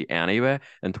MXGP anyway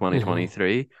in Mm-hmm.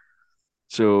 2023.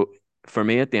 So for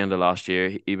me at the end of last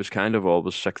year, he was kind of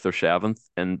always sixth or seventh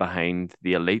in behind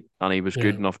the elite, and he was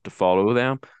good Yeah, enough to follow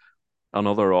them.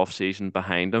 Another off season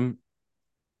behind him,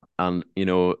 and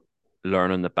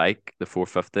learning the bike, the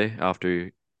 450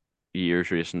 after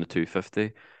years racing the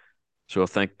 250. So I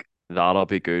think that'll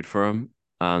be good for him.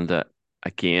 And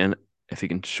again, if he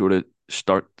can sort of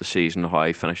start the season how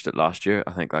he finished it last year,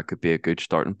 I think that could be a good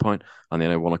starting point. And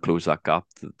then I want to close that gap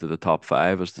to the top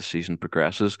five as the season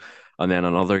progresses. And then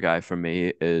another guy for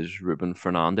me is Ruben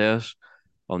Fernandez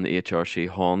on the HRC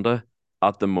Honda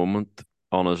at the moment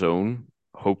on his own.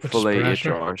 it's Hopefully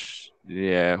pressure. HRC,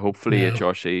 yeah, hopefully Yeah,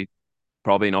 HRC,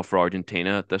 probably not for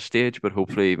Argentina at this stage, but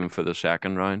hopefully even for the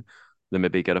second round, they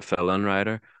maybe get a fill-in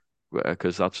rider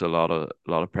because that's a lot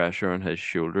of pressure on his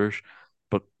shoulders.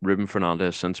 But Ruben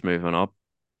Fernandez, since moving up,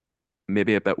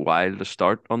 maybe a bit wild to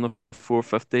start on the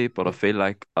 450, but I feel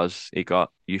like as he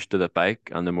got used to the bike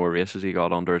and the more races he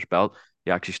got under his belt,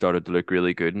 he actually started to look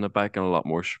really good in the bike and a lot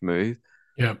more smooth.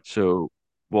 yeah. So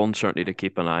one certainly to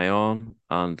keep an eye on,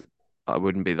 and I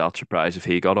wouldn't be that surprised if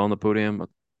he got on the podium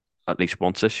at least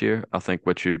once this year. I think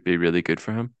which would be really good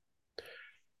for him.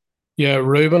 Yeah,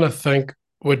 Ruben, I think,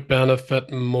 would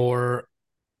benefit more,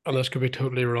 and this could be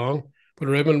totally wrong, but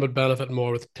Ruben would benefit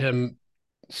more with Tim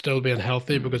still being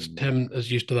healthy because Mm, Tim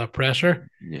is used to that pressure.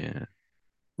 yeah,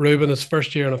 Ruben is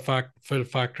first year in a full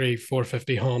factory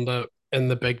 450 Honda in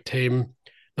the big team.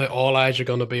 Now all eyes are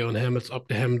going to be on him. It's up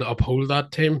to him to uphold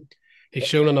that team. He's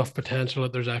shown enough potential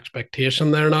that there's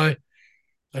expectation there now.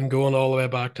 And going all the way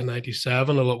back to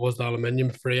 97, it was the aluminium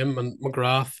frame. And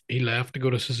McGrath, he left to go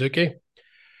to Suzuki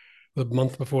the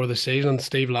month before the season.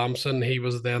 Steve Lamson, he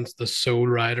was then the sole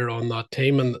rider on that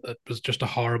team. And it was just a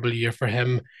horrible year for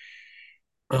him.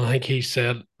 And I think he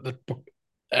said that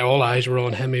all eyes were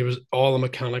on him. He was all the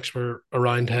mechanics were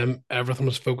around him. Everything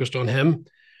was focused on him,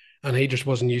 and he just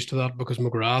wasn't used to that because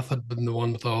McGrath had been the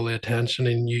one with all the attention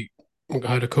and knew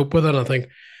how to cope with it. And I think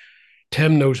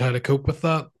Tim knows how to cope with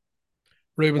that.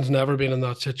 Ruben's never been in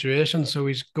that situation, so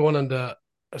he's going into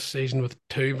a season with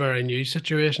two very new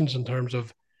situations in terms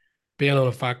of being on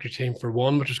a factory team for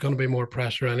one, which is going to be more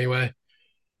pressure anyway.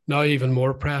 Now even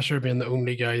more pressure being the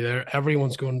only guy there.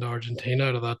 Everyone's going to Argentina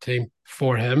out of that team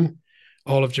for him.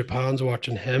 All of Japan's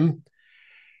watching him.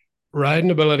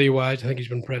 Riding ability wise, I think he's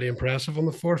been pretty impressive on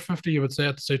the 450. You would say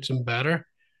it suits him better.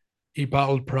 He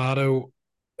battled Prado,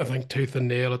 I think, tooth and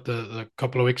nail at the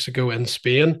couple of weeks ago in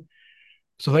Spain.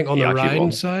 So I think on he the actually riding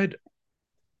won. side,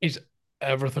 he's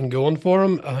everything going for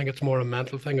him. I think it's more a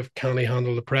mental thing of can he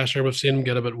handle the pressure. We've seen him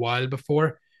get a bit wild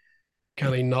before.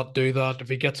 Can he not do that? If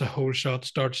he gets a whole shot,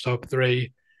 start stop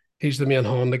three, he's the main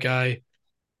Honda guy.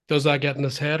 Does that get in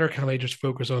his head, or can he just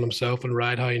focus on himself and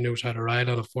ride how he knows how to ride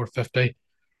on a 450?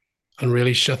 And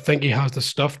really, I think he has the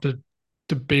stuff to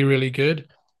be really good.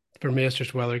 For me, it's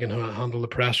just whether he can handle the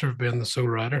pressure of being the sole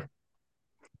rider.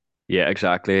 Yeah,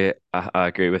 exactly. I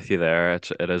agree with you there.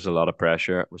 It is a lot of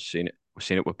pressure. We've seen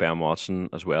it with Ben Watson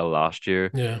as well last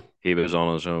year. Yeah, He was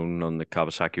on his own on the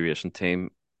Kawasaki racing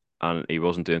team, and he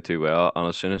wasn't doing too well. And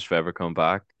as soon as Trevor come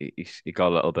back, he got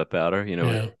a little bit better.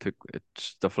 yeah.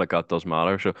 Stuff like that does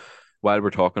matter. So while we're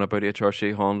talking about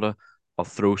HRC Honda, I'll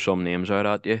throw some names out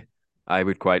at you. I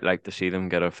would quite like to see them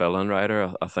get a fill-in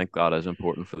rider. I think that is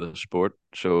important for the sport.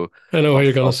 So I know what I'll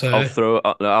you're gonna I'll I'll say. throw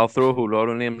I'll throw a whole lot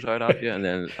of names out at you, and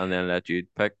then let you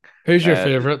pick. Who's your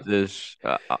favorite?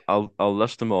 I'll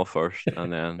list them all first,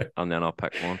 and then I'll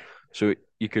pick one. So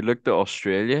you could look to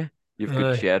Australia. You've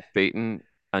got Aye. Jet Beaton,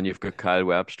 and you've got Kyle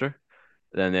Webster.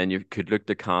 Then you could look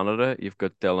to Canada. You've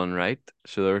got Dylan Wright.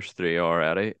 So there's three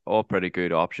already. All pretty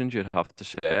good options, you'd have to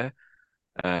say.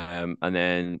 And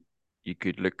then you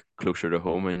could look closer to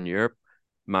home in Europe.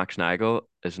 Max Nagel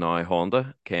is now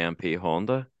Honda, KMP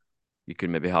Honda. You could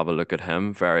maybe have a look at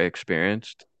him, very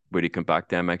experienced. Would he come back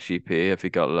to MXGP if he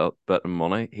got a little bit of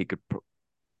money? He could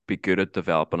be good at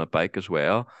developing a bike as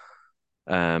well.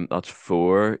 That's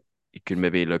four. You could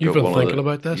maybe look You've at been one of thinking the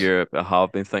about this. Europe. I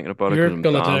have been thinking about it You're because I'm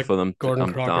gonna down take for them. Gordon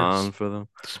I'm down Crockert's for them.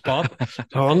 spot.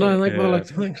 Honda, I think, by the Yeah.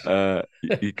 looks of things.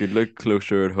 You could look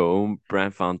closer at home.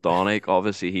 Brent Van Donik,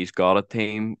 obviously he's got a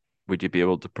team. Would you be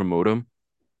able to promote him?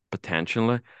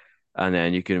 Potentially. And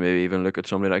then you can maybe even look at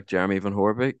somebody like Jeremy Van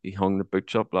Horbeek. He hung the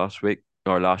boots up last week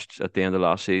or last at the end of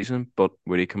last season, but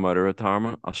would he come out of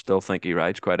retirement? I still think he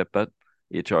rides quite a bit.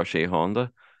 HRC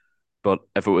Honda. But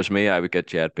if it was me, I would get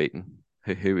Jed Beaton.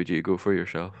 Who would you go for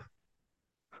yourself?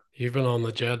 You've been on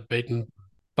the Jed Beaton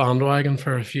bandwagon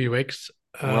for a few weeks.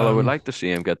 Well, I would Um, like to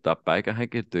see him get that bike. I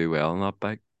think he'd do well on that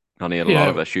bike. And he had a lot yeah,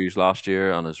 of issues last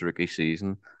year on his rookie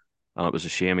season. And it was a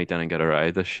shame he didn't get a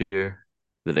ride this year.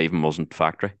 That even wasn't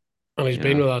factory, and he's you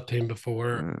been know. with that team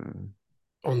before. Mm.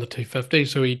 on the 250.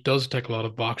 So he does tick a lot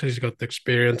of boxes. He's got the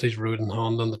experience. He's rode in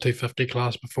Honda in the 250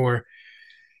 class before.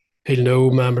 He'll know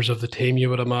members of the team, you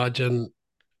would imagine.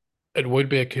 It would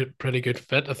be a pretty good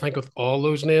fit. I think with all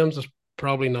those names, it's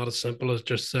probably not as simple as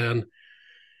just saying,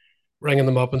 ringing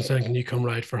them up and saying, can you come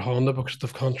ride for Honda because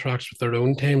they've contracts with their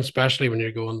own team, especially when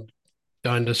you're going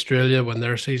down to Australia when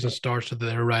their season starts. So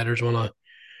their riders want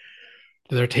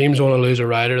to, their teams want to lose a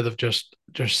rider they've just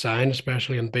signed,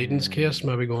 especially in Beaton's case, Mm,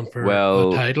 maybe going for a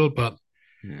well, title. But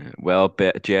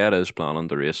Jed is planning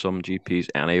to race some GPs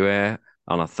anyway,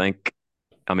 and I think,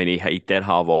 I mean, he did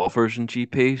have offers in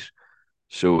GPs,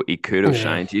 so he could have yeah,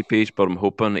 signed GPs, but I'm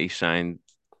hoping he signed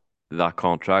that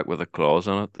contract with a clause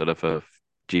in it that if a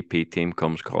GP team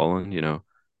comes calling,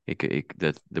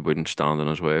 that they wouldn't stand in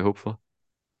his way, hopefully.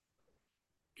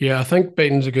 yeah, I think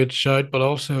Beaton's a good shout, but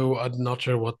also I'm not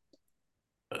sure what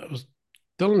was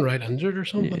Dylan Wright injured or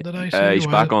Yeah. something. Did I see a He's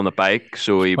while back on the bike,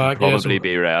 so he would back? Yeah, probably so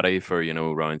be ready for,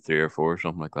 round 3 or 4,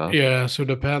 something like that. yeah, so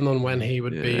depending on when he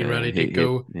would be Yeah, ready to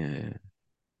go, yeah,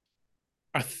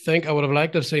 I think I would have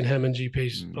liked to have seen him in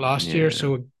GPs last year. yeah,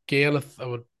 So again, if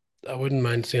I wouldn't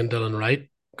mind seeing Dylan Wright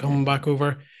coming yeah. back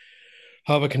over.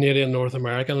 Have a Canadian North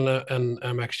American and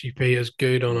MXGP is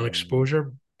good on an Mm,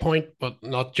 exposure point, but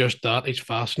not just that. He's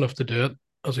fast enough to do it,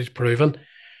 as he's proven.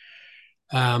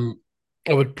 Um,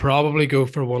 I would probably go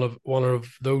for one of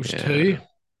those two, yeah,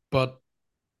 but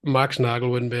Max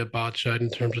Nagel wouldn't be a bad shout in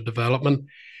terms of development,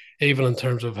 even in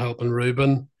terms of helping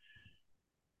Ruben.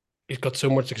 He's got so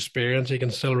much experience. He can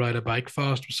still ride a bike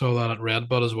fast. We saw that at Red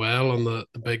Bud as well on the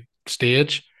big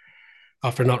stage.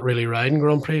 After not really riding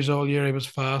Grand Prix all year, he was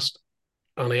fast.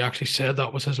 And he actually said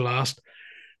that was his last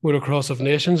motocross of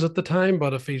nations at the time.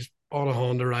 But if he's on a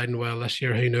Honda riding well this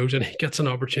year, who knows? And he gets an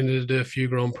opportunity to do a few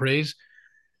Grand Prix.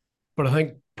 But I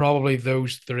think probably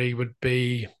those three would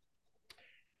be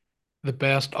the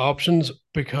best options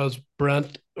because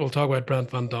we'll talk about Brent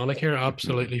Van Donick here,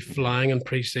 absolutely yeah, flying in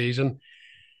pre season.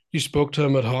 You spoke to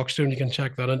him at Hawkstone, you can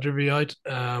check that interview out.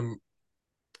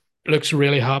 Looks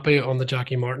really happy on the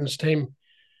Jackie Martin's team.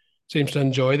 Seems to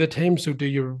enjoy the team. So, do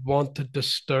you want to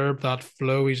disturb that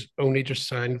flow? He's only just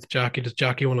signed with Jackie. Does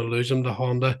Jackie want to lose him to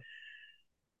Honda?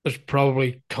 There's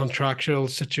probably contractual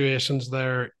situations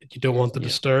there you don't want to yeah.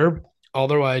 disturb.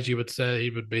 Otherwise, you would say he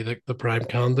would be the prime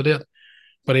candidate,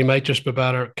 but he might just be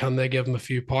better. Can they give him a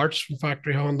few parts from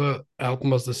factory Honda, help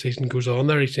him as the season goes on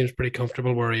there? He seems pretty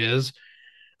comfortable where he is,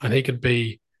 and he could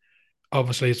be,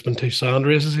 obviously, it's been two sand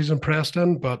races he's impressed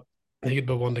in, but he could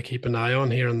be one to keep an eye on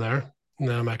here and there in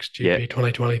the Yeah, MXGP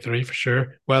 2023 for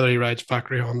sure. Whether he rides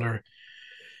factory Honda or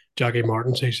Jackie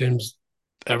Martin, so he seems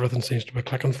everything seems to be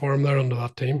clicking for him there under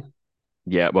that team.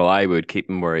 yeah, well, I would keep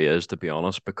him where he is, to be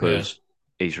honest, Yeah. because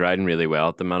he's riding really well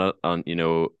at the minute. And,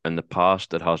 in the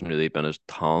past, it hasn't really been his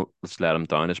talent that's let him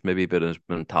down. It's maybe been his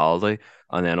mentality.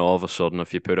 And then all of a sudden,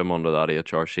 if you put him under that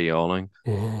HRC awning,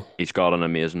 Mhm. he's got an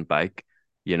amazing bike.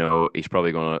 He's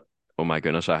probably going to, oh my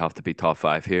goodness, I have to be top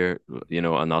five here,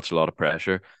 and that's a lot of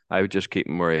pressure. I would just keep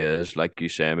him where he is. Like you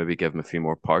say, maybe give him a few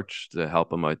more parts to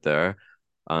help him out there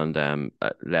and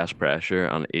less pressure.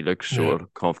 And he looks Yeah. sort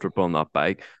of comfortable on that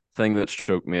bike. Thing that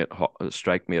struck me at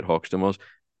Hoxton was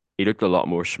he looked a lot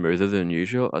more smoother than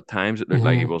usual. At times, it looked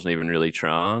like he Mhm. wasn't even really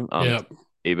trying, and Yeah.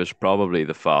 he was probably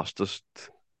the fastest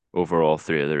over all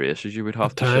three of the races, you would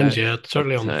have At to say. times, yeah. But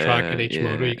Certainly on the track at each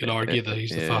motor, yeah, you could argue that he's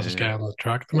the fastest yeah, guy on the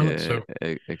track at the minute. yeah,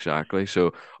 So, exactly.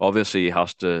 So obviously he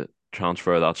has to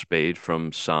transfer that speed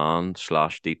from sand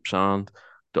slash deep sand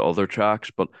to other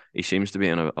tracks, but he seems to be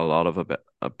in a lot of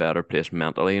a better place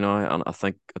mentally now. And I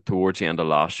think towards the end of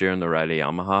last year in the Riley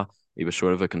Yamaha, he was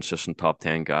sort of a consistent top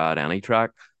 10 guy at any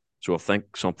track. So I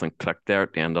think something clicked there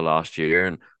at the end of last year,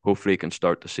 and hopefully he can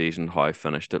start the season how I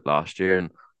finished it last year.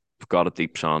 And we've got a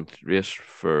deep sand race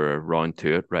for round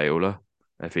two at Riola.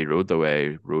 If he rode the way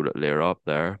he rode it later up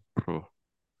there,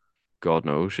 God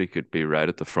knows he could be right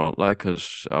at the front, like,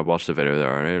 because I watched the video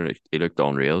there and he looked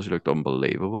unreal. He looked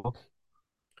unbelievable.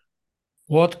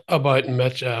 what about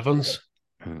Mitch Evans?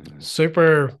 Mm.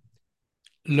 Super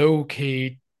low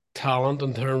key talent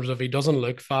in terms of he doesn't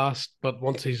look fast, but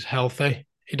once he's healthy,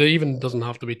 even doesn't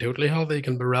have to be totally healthy. He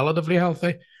can be relatively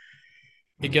healthy.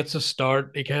 He gets a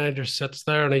start. He kind of just sits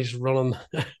there and he's running,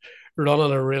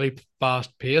 running a really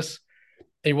fast pace.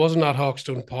 He wasn't at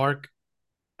Hawkstone Park.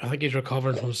 I think he's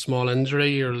recovering from a small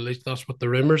injury, or at least that's what the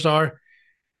rumors are.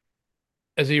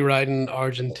 Is he riding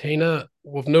Argentina?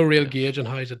 With no real Yes. gauge on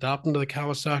how he's adapting to the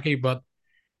Kawasaki, but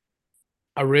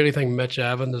I really think Mitch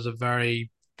Evans is a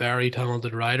very, very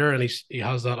talented rider, and he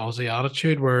has that Aussie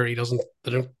attitude where he doesn't.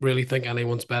 They don't really think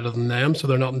anyone's better than them, so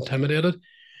they're not intimidated.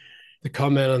 They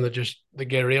come in and they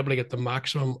get able to get the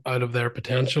maximum out of their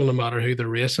potential, no matter who they're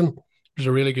racing. There's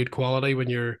a really good quality when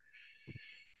you're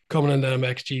coming into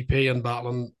MXGP and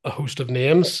battling a host of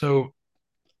names. So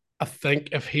I think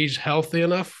if he's healthy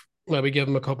enough, maybe give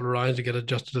him a couple of rounds to get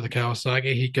adjusted to the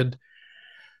Kawasaki, he could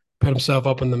put himself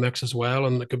up in the mix as well,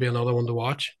 and it could be another one to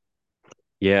watch.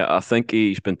 Yeah, I think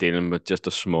he's been dealing with just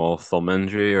a small thumb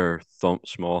injury or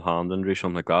small hand injury,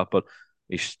 something like that. But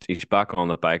he's back on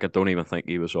the bike. I don't even think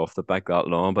he was off the bike that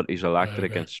long, but he's Right, elected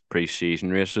okay. against pre-season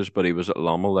races. But he was at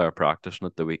Lommel there practicing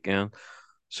at the weekend,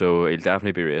 so he'll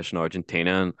definitely be racing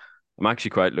Argentina. And I'm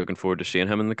actually quite looking forward to seeing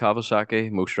him in the Kawasaki.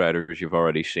 Most riders, you've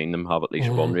already seen them have at least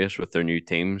one Mm-hmm. race with their new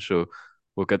team, so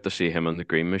we'll get to see him in the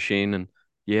Green Machine. And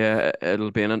yeah, it'll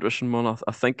be an interesting one.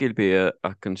 I think he'll be a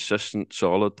consistent,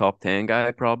 solid top 10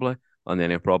 guy, probably. And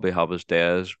then he'll probably have his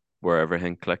days where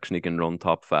everything clicks and he can run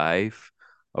top five.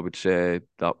 I would say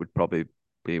that would probably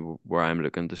be where I'm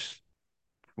looking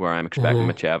where I'm expecting Mm-hmm.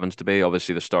 Mitch Evans to be.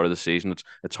 Obviously, the start of the season,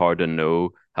 it's hard to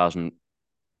know. Hasn't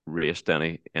raced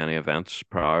any events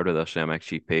prior to this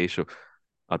MXGP, so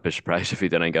I'd be surprised if he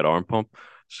didn't get arm pump.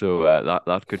 So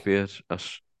that could be a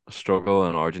struggle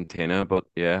in Argentina. But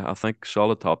yeah, I think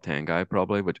solid top 10 guy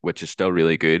probably, which is still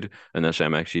really good in this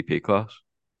MXGP class.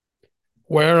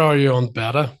 Where are you on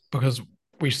beta? Because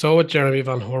we saw what Jeremy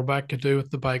Van Horbeck could do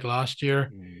with the bike last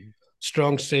year. Mm.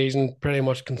 Strong season, pretty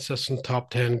much consistent top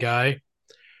 10 guy.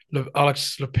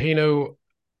 Alex Lupino,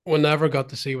 we never got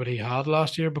to see what he had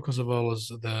last year because of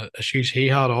the issues he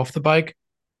had off the bike.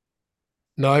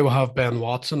 Now we'll have Ben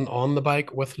Watson on the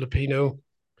bike with Lupino.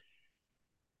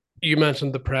 You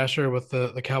mentioned the pressure with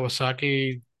the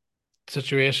Kawasaki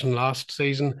situation last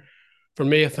season. For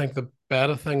me, I think the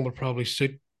beta thing would probably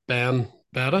suit Ben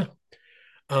better.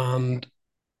 And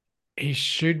he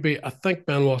should be. I think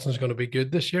Ben Watson's going to be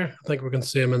good this year. I think we can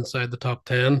see him inside the top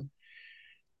 10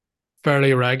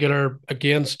 fairly regular.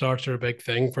 Again, starts are a big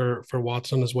thing for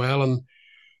Watson as well. And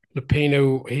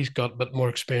Lupino, he's got a bit more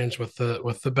experience with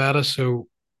the beta. So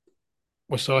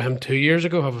we saw him 2 years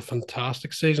ago have a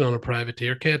fantastic season on a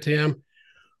privateer KTM.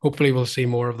 Hopefully, we'll see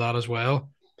more of that as well.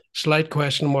 Slight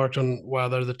question marks on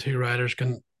whether the two riders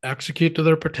can execute to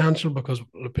their potential because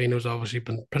Lupino's obviously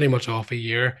been pretty much off a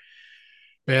year.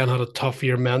 Ben had a tough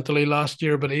year mentally last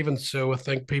year, but even so, I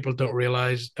think people don't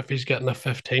realize if he's getting a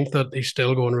 15th that he's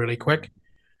still going really quick.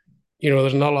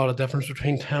 There's not a lot of difference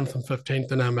between 10th and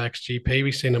 15th in MXGP.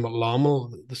 We've seen him at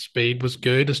Lommel. The speed was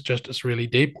good. It's really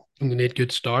deep and you need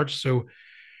good starts. So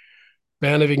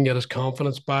Ben, if he can get his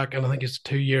confidence back, and I think it's a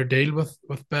 2 year deal with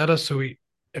Beta. So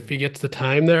if he gets the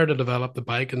time there to develop the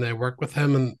bike and they work with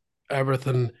him and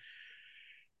everything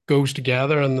goes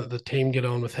together and the team get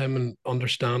on with him and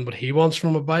understand what he wants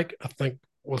from a bike, I think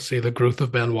we'll see the growth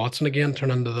of Ben Watson again turn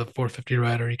into the 450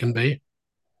 rider he can be.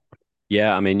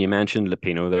 Yeah, I mean, you mentioned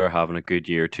Lupino there having a good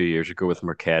year 2 years ago with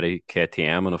McCready,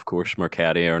 KTM, and of course,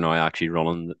 McCready are now actually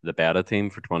running the beta team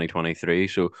for 2023.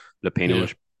 So Yeah.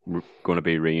 Lupino's going to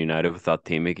be reunited with that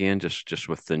team again, just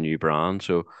with the new brand.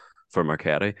 So for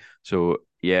McCready, so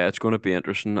yeah, it's going to be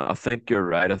interesting. I think you're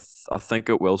right. I think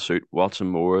it will suit Watson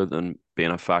more than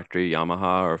being a factory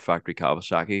Yamaha or factory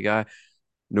Kawasaki guy.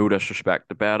 No disrespect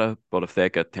to Beta, but if they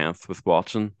get 10th with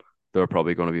Watson, they're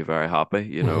probably going to be very happy,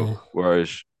 Mm-hmm.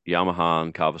 Whereas Yamaha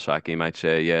and Kawasaki might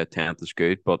say, yeah, 10th is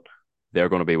good, but they're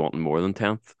going to be wanting more than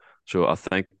 10th. So I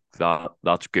think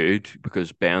that's good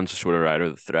because Ben's the sort of rider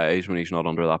that thrives when he's not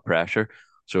under that pressure.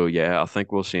 So yeah, I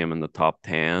think we'll see him in the top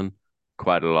 10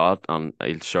 quite a lot, and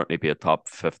he'll certainly be a top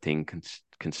 15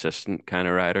 consistent kind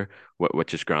of rider,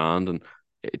 which is grand. And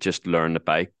just learn the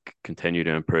bike, continue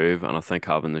to improve, and I think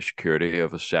having the security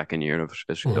of a second year of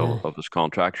Mm-hmm. his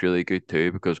contract's really good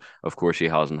too, because of course he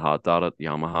hasn't had that at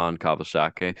Yamaha and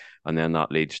Kawasaki, and then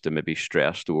that leads to maybe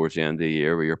stress towards the end of the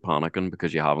year where you're panicking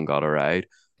because you haven't got a ride.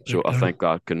 So Big I time. think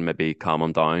that can maybe calm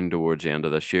him down towards the end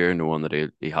of this year, knowing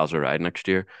that he has a ride next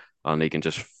year, and he can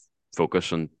just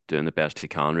focus on doing the best he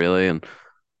can really. And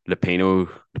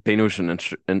Lupino's an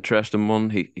interesting one.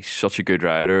 He's such a good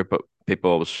rider, but people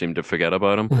always seem to forget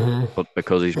about him. Mm-hmm. But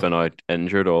because he's been out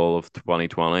injured all of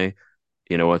 2020,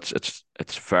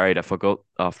 it's very difficult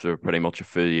after pretty much a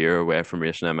full year away from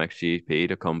racing MXGP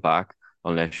to come back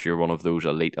unless you're one of those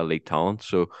elite talents.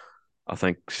 So I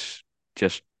think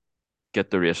just get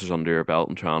the races under your belt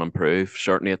and try and improve.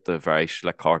 Certainly at the very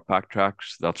slick hard pack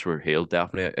tracks, that's where he'll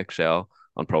definitely excel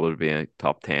and probably be a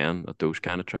top 10 at those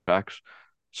kind of tracks.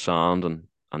 Sand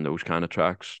and those kind of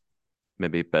tracks,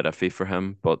 maybe a bit iffy for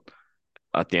him, but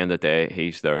at the end of the day,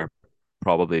 he's there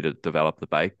probably to develop the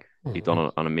bike. He's done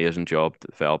Mm-hmm. an amazing job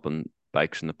developing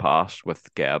bikes in the past with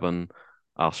Gavin,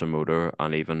 Asa Motor,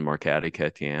 and even Marchetti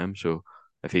KTM. So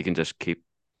if he can just keep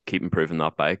keep improving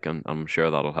that bike, and I'm sure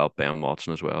that'll help Ben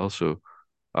Watson as well. So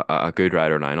a good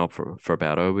rider lineup for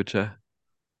Beto, I would say.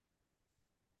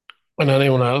 And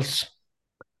anyone else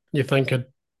you think could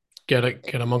get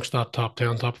amongst that top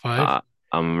 10, top five? Uh,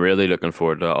 I'm really looking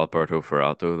forward to Alberto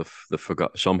Ferrato,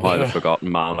 somehow the Yeah,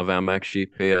 forgotten man of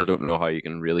MXGP. I don't know how you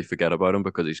can really forget about him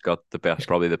because he's got he's,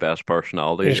 probably the best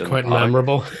personality he's in the quite paddock.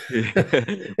 memorable.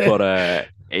 But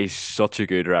he's such a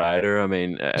good rider. I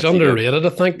mean, He's if you get underrated. I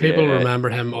think people yeah, remember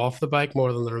him off the bike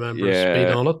more than they remember his speed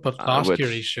yeah, on it. But last year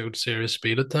he which showed serious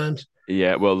speed at times.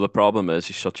 yeah, well, the problem is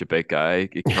he's such a big guy.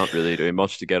 He can't really do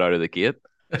much to get out of the gate.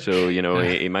 So, Yeah,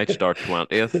 he might start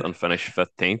 20th and finish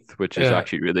 15th, which is yeah,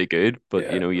 actually really good. But,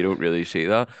 yeah. you don't really see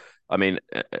that. I mean,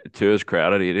 to his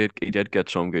credit, he did get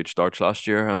some good starts last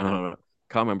year. I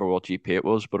can't remember what GP it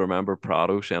was, but I remember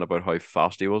Prado saying about how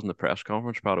fast he was in the press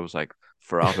conference. Prado was like,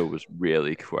 Ferrato was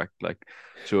really quick. Like,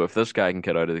 so if this guy can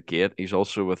get out of the gate, he's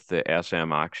also with the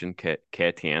SM Action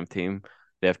KTM team.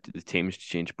 The teams to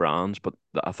change brands, but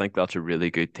I think that's a really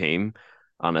good team.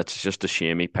 And it's just a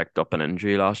shame he picked up an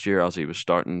injury last year as he was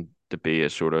starting to be a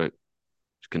sort of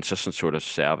consistent sort of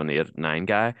 7, 8, 9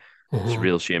 guy. It's a Hmm.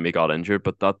 real shame he got injured,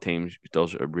 but that team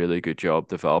does a really good job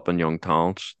developing young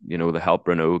talents. They helped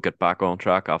Renault get back on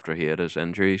track after he had his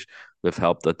injuries. They've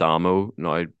helped Adamo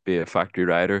now be a factory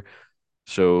rider.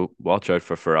 So watch out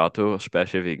for Ferrato,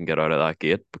 especially if he can get out of that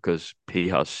gate because he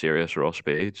has serious raw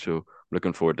speed. So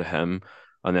looking forward to him.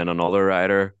 And then another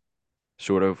rider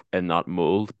sort of in that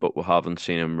mold, but we haven't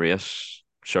seen him race.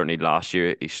 Certainly last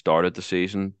year he started the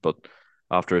season, but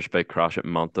after his big crash at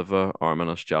Mantova,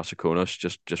 Arminas Jasikonis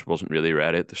just wasn't really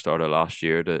ready at the start of last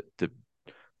year to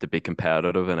be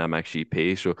competitive in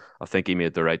MXGP. So I think he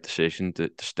made the right decision to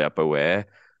step away.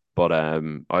 But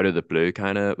out of the blue,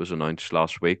 kind of, it was announced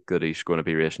last week that he's going to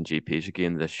be racing GPs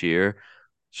again this year.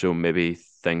 So maybe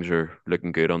things are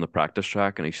looking good on the practice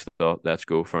track, and he's thought, let's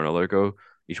go for another go.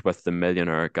 He's with the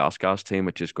Millionaire Gas team,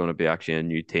 which is going to be actually a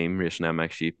new team racing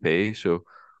MXGP. So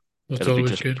That's it'll be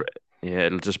always just, good. yeah,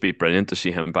 it'll just be brilliant to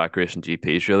see him back racing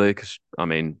GPs, really. Because I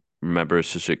mean, remember his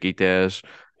Suzuki days,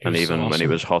 He and was even when he awesome.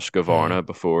 was Yeah, Husqvarna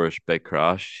before his big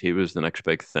crash, he was the next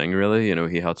big thing, really.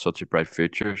 He had such a bright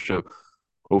future. So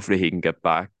hopefully he can get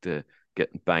back to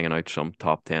get banging out some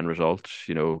top 10 results.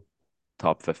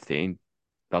 Top 15,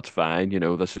 that's fine.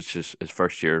 This is just his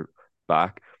first year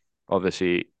back.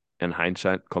 Obviously, in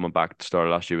hindsight, coming back at the start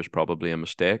of last year was probably a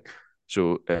mistake.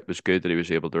 So it was good that he was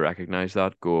able to recognize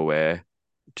that, go away,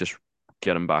 just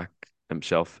get him back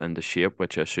himself into shape,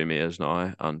 which I assume he is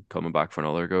now, and coming back for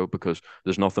another go because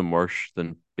there's nothing worse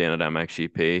than being at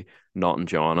MXGP, not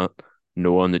enjoying it,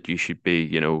 knowing that you should be,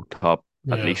 at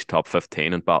yeah, least top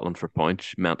 15 and battling for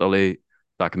points mentally.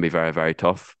 That can be very, very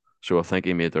tough. So I think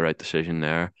he made the right decision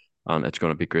there, and it's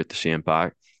going to be great to see him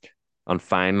back. And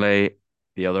finally,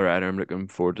 the other rider I'm looking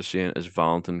forward to seeing is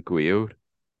Valentin Guillot.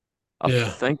 I yeah.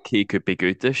 think he could be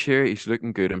good this year. He's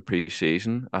looking good in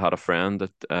pre-season. I had a friend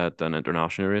at an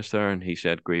international race there, and he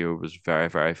said Guillot was very,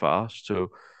 very fast.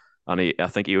 So, and I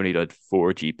think he only did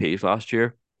 4 GPs last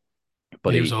year,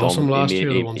 but He was awesome he last made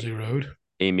year, the ones he rode.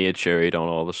 he made sure he done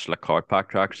all the slick hard pack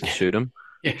tracks that suit him.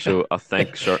 Yeah. So I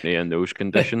think certainly in those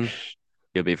conditions,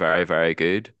 he'll be very, very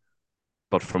good.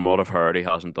 But from what I've heard, he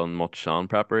hasn't done much sand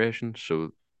preparation,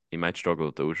 so he might struggle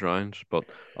with those rounds. But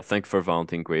I think for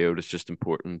Valentin Guillot, it's just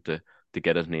important to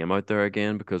get his name out there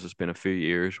again because it's been a few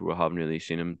years we haven't really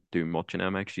seen him do much in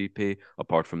MXGP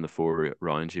apart from the 4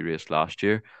 rounds he raced last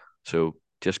year. So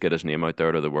just get his name out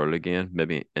there to the world again,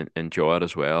 maybe enjoy it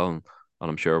as well, and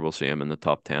I'm sure we'll see him in the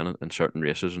top 10 in certain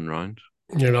races and rounds.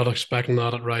 You're not expecting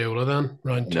that at Riola then,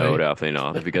 round No, two. definitely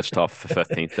not. If he gets top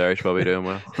 15th there, he's probably doing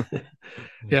well.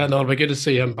 Yeah, no, it'll be good to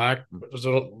see him back. It was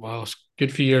well, it's a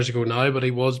good few years ago now, but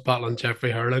he was battling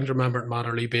Jeffrey Herlings. Remember at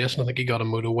Matterley Base, and I think he got a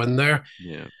moto win there.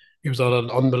 Yeah. He was on an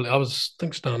unbelievable, I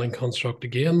think, standing construct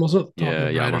again, wasn't it? Talking Yeah,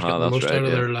 of riders Yamaha, getting the that's most right. out of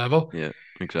Yeah. their level. Yeah,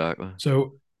 exactly.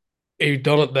 So he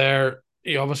done it there.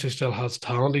 He obviously still has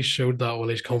talent. He showed that when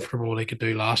he's comfortable what he could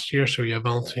do last year. So yeah,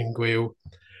 Valentin Guillot,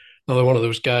 another one of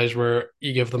those guys where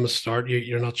you give them a start,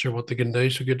 you're not sure what they can do.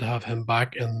 So good to have him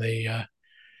back in the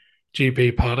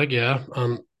GP paddock, yeah.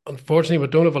 And unfortunately, we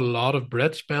don't have a lot of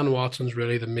Brits. Ben Watson's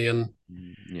really the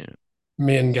Yeah.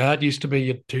 main guy. It used to be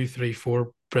you had two, three,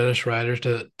 four British riders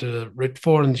to root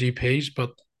for in GPs,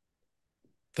 but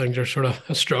things are sort of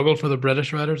a struggle for the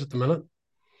British riders at the minute.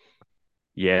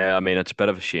 Yeah, I mean it's a bit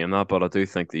of a shame that, but I do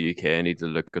think the UK need to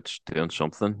look at doing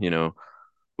something.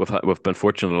 We've been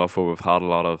fortunate enough where we've had a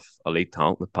lot of elite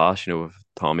talent in the past. With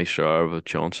Tommy Shaw, with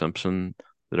John Simpson,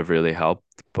 that have really helped.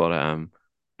 But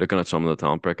looking at some of the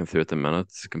talent breaking through at the minute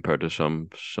compared to some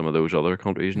of those other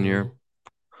countries in Europe,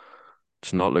 Mm.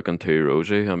 it's not looking too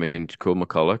rosy. I mean, Cole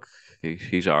McCulloch,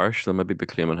 he's Irish. They'll maybe be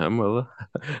claiming him, will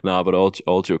they? No, but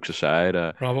all jokes aside,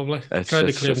 Probably. They've it's tried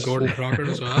to it's claim it's Gordon Crocker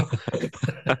as well.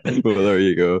 well, there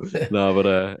you go. No,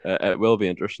 but it will be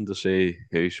interesting to see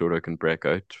who sort of can break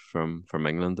out from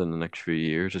England in the next few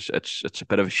years. It's a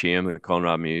bit of a shame that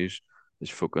Conrad Muse is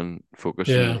focusing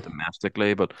Yeah.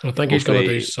 domestically, but I think he's going to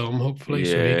do hopefully, some, hopefully,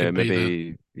 so he yeah, could be the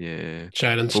maybe, yeah,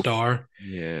 shining hope, star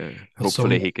yeah, at hopefully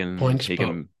some he can points. he But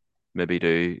can maybe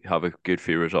do have a good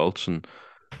few results. And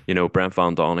Brent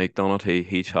Van Donek done it.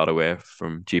 He's had away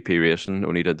from GP racing,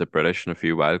 only did the British and a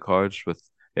few wild cards with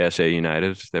SA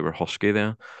United. They were husky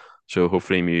there. So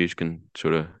hopefully Muse can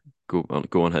sort of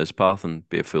go on his path and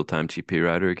be a full-time GP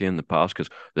rider again in the past, because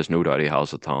there's no doubt he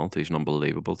has the talent. He's an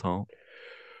unbelievable talent.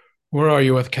 where are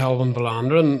you with Calvin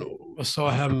Volandrin? I saw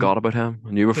I him forgot about him.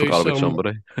 I knew we do forgot about some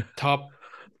somebody. top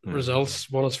Uh, results,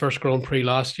 won his first Grand Prix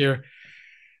last year.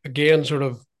 Again, sort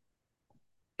of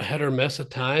hit or miss at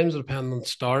times, depending on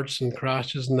starts and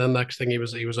crashes. And then next thing he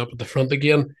was up at the front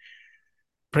again.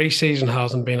 Preseason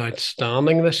hasn't been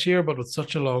outstanding this year, but with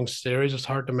such a long series, it's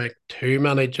hard to make too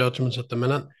many judgments at the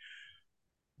minute.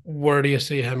 Where do you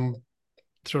see him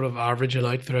sort of averaging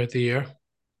out throughout the year?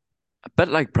 a bit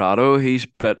like Prado, he's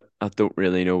bit. I don't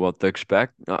really know what to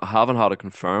expect. I haven't had it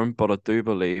confirmed, but I do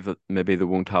believe that maybe they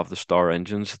won't have the star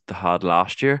engines that they had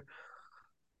last year.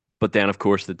 But then, of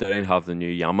course, they didn't have the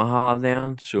new Yamaha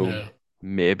then, so Yeah.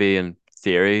 maybe in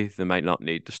theory they might not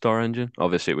need the Star engine.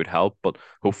 Obviously, it would help, but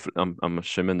hopefully, I'm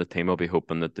assuming the team will be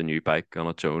hoping that the new bike on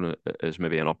its own is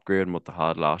maybe an upgrade on what they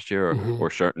had last year, or Mm-hmm.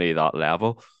 certainly that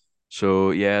level.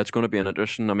 So yeah, it's going to be an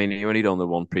interesting. I mean, he only done the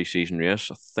one preseason race.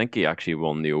 I think he actually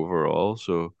won the overall,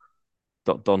 so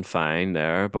done fine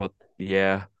there. But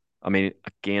yeah, I mean,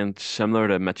 again, similar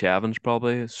to Mitch Evans,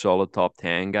 probably solid top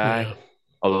 10 guy. Yeah.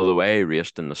 Although the way he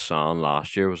raced in the sun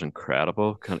last year was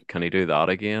incredible. Can he do that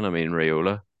again? I mean,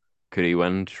 Raiola, could he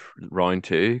win round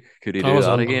two? Could he That do was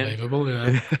that again? unbelievable.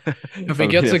 Yeah. If he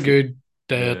I mean, gets a if good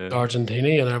day at yeah, Argentina,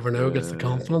 you never know, gets the yeah,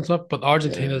 confidence up. But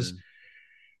yeah, Argentina's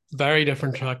very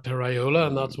different track to Raiola,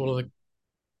 and that's one of the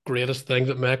mm, greatest things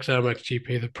that makes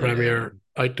MXGP the yeah, premier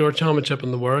outdoor championship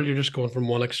in the world. You're just going from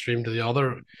one extreme to the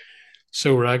other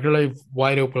so regularly,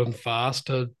 wide open and fast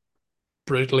to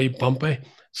brutally bumpy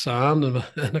sand in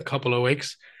a couple of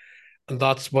weeks. And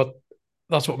that's what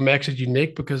makes it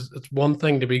unique, because it's one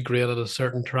thing to be great at a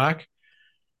certain track,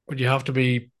 but you have to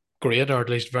be great, or at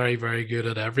least very, very good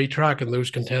at every track. And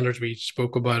those contenders we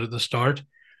spoke about at the start,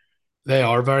 they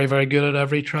are very, very good at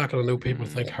every track. And I know people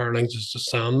think mm, Herlings is a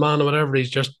sand man or whatever. He's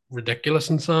just ridiculous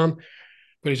in sand,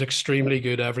 but he's extremely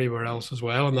good everywhere else as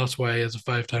well. And that's why he is a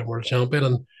five-time world champion,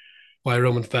 and why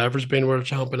Roman Febvre's been world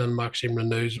champion, and Maxime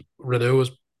Renault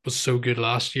was so good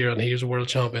last year, and he was a world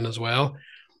champion as well.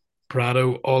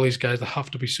 Prado, all these guys that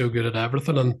have to be so good at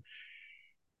everything. And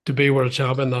to be world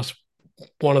champion, that's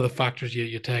one of the factors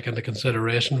you take into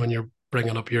consideration when you're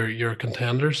bringing up your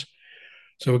contenders.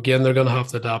 So again, they're going to have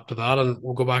to adapt to that, and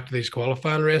we'll go back to these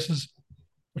qualifying races,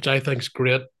 which I think is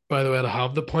great, by the way, to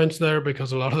have the points there,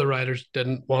 because a lot of the riders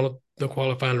didn't want the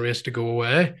qualifying race to go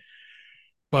away.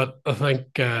 But I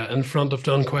think in front have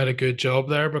done quite a good job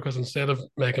there, because instead of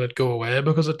making it go away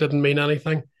because it didn't mean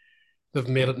anything, they've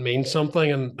made it mean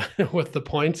something, and with the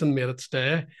points, and made it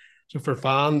stay. So for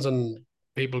fans and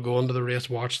people going to the race,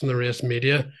 watching the race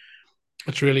media,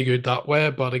 it's really good that way.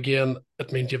 But again,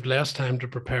 it means you've less time to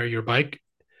prepare your bike.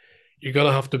 You're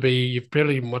gonna have to be. You've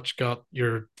pretty much got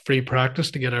your free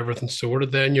practice to get everything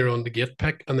sorted. Then you're on the gate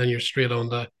pick, and then you're straight on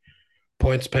the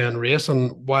points paying race.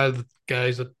 And while the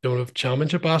guys that don't have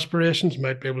championship aspirations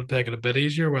might be able to take it a bit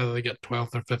easier, whether they get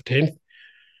 12th or 15th,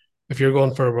 if you're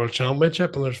going for a world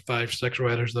championship and there's five, six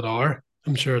riders that are,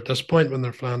 I'm sure at this point when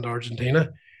they're flying to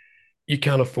Argentina, you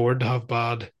can't afford to have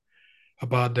a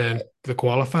bad day in the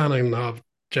qualifying and have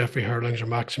Jeffrey Herlings or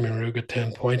Maximilian Roux get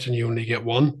 10 points and you only get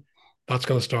one. That's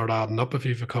going to start adding up if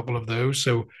you've a couple of those.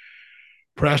 So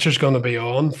pressure's going to be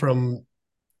on from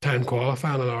time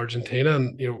qualifying in Argentina,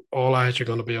 and all eyes are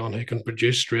going to be on who can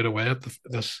produce straight away at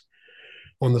this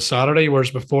on the Saturday.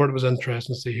 Whereas before it was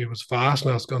interesting to see who was fast.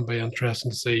 Now it's going to be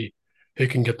interesting to see who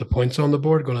can get the points on the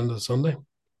board going into the Sunday.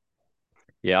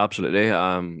 yeah, absolutely.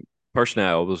 Personally,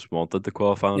 I always wanted the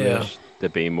qualifying Yeah, race to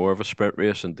be more of a sprint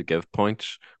race and to give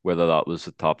points, whether that was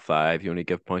the top five you only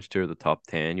give points to, or the top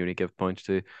 10 you only give points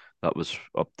to. That was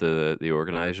up to the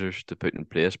organisers to put in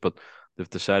place, but they've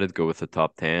decided to go with the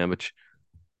top 10, which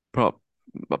Prob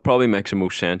probably makes the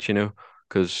most sense,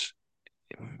 because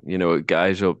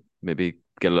guys will maybe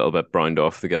get a little bit browned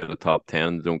off. They get the top 10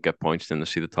 and they don't get points, then they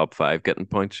see the top five getting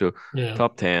points. So yeah,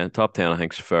 top ten, I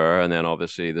think is fair. And then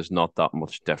obviously there's not that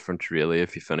much difference really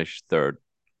if you finish third,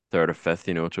 third or fifth.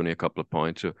 It's only a couple of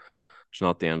points, so it's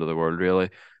not the end of the world really.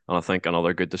 And I think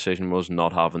another good decision was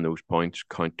not having those points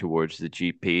count towards the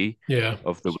GP Yeah.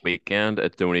 of the weekend.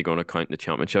 It's only going to count in the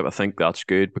championship. I think that's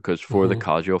good because for the Hmm.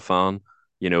 casual fan,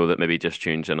 that maybe just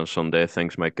tunes in on Sunday,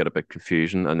 things might get a bit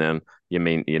confusing. And then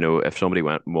if somebody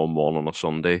went 1-1 on a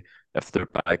Sunday, if their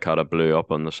bike had a blew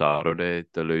up on the Saturday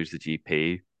to lose the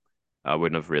GP, I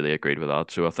wouldn't have really agreed with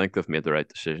that. So I think they've made the right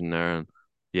decision there. And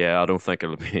yeah, I don't think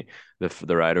it'll be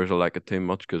the riders will like it too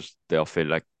much because they'll feel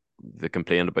like they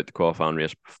complained about the qualifying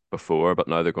race before, but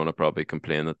now they're going to probably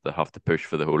complain that they have to push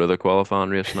for the whole of the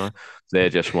qualifying race now. They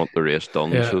just want the race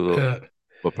done, Yeah. so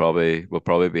we'll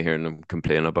probably be hearing them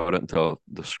complain about it until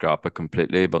they scrap it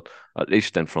completely. But at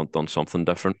least in front done something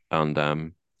different,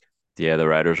 and yeah, the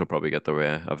riders will probably get their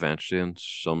way eventually in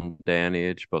some day and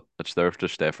age, but it's there to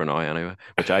stay for now anyway,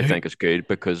 which I Who? think is good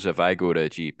because if I go to a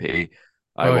GP,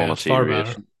 I Oh yeah, want to it's see far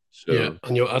better. racing. Yeah, So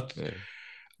and yeah,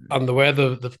 and the way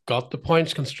they've got the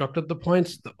points, constructed the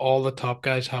points, all the top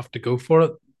guys have to go for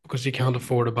it because you can't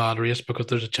afford a bad race because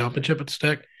there's a championship at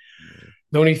stake.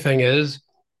 The only thing is,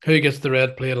 who gets the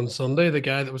red plate on Sunday? The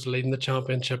guy that was leading the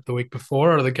championship the week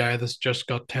before, or the guy that's just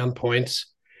got 10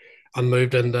 points and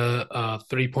moved into a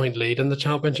 3 point lead in the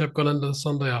championship going into the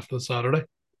Sunday after the Saturday?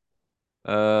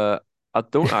 uh, I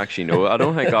don't actually know. I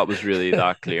don't think that was really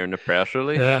that clear in the press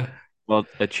release, Yeah, but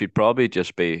it should probably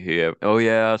just be whoever. Oh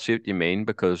yeah, I see what you mean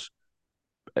because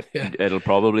yeah. it'll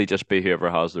probably just be whoever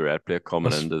has the red plate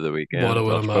coming That's into the what I weekend.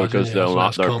 would That's imagine. because Yeah, it's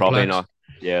less they're probably complex. not,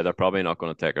 yeah, they're probably not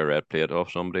going to take a red plate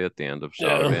off somebody at the end of Yeah.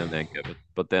 Saturday and then give it.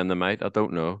 But then they might. I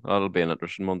don't know. That'll be an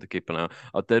interesting one to keep an eye on.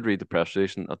 I did read the press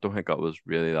release and I don't think that was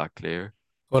really that clear.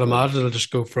 I would So imagine it'll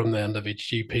just go from the end of each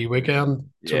GP weekend,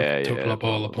 sort of yeah, total yeah, up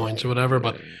all the probably. points or whatever.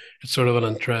 But Yeah, it's sort of an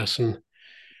interesting,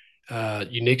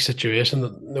 unique situation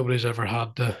that nobody's ever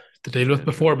had to deal with yeah,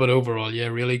 before. true. But overall, yeah,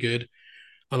 really good.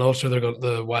 And also, they're got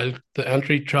the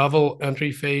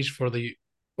entry fees for the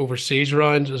overseas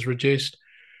rounds is reduced.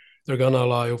 They're going to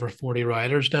allow over 40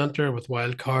 riders to enter with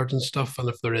wild cards and stuff. And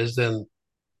if there is, then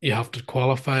you have to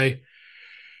qualify,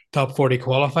 top 40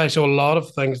 qualify. So a lot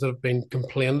of things that have been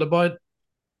complained about,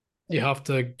 you have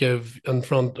to give in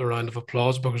front a round of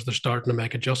applause because they're starting to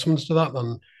make adjustments to that.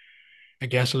 And I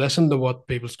guess listen to what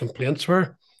people's complaints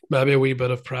were. Maybe a wee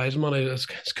bit of prize money is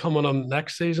coming on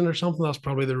next season or something. That's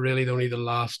probably only the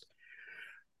last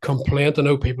complaint. I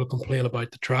know people complain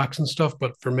about the tracks and stuff,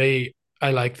 but for me,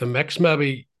 I like the mix.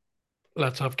 Maybe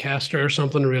let's have Kester or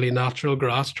something, really natural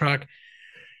grass track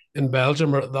in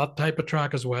Belgium or that type of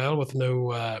track as well with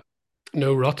no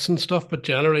ruts and stuff. But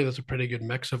generally, there's a pretty good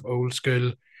mix of old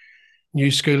school, new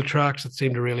school tracks that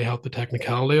seem to really help the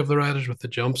technicality of the riders with the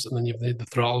jumps, and then you've the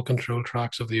throttle control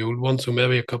tracks of the old ones. So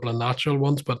maybe a couple of natural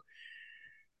ones, but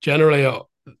generally,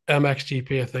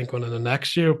 MXGP, I think, going in the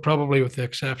next year, probably with the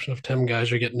exception of Tim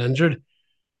Geiser getting injured,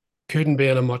 couldn't be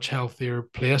in a much healthier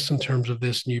place in terms of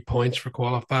this new points for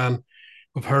qualifying.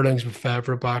 With Herlings, with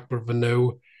Fevre back, with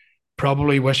Renault,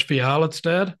 probably wish Vial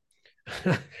instead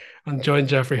and join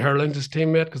Jeffrey Herlings as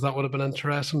teammate because that would have been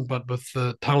interesting. But with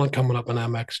the talent coming up in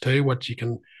MX2, which you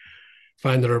can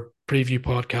find our preview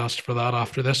podcast for that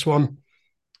after this one,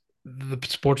 the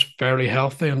sport's fairly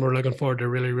healthy and we're looking forward to a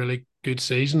really, really good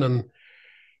season. And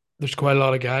there's quite a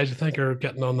lot of guys I think are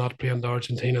getting on that plane to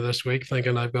Argentina this week,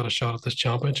 thinking I've got a shot at this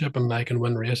championship and I can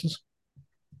win races.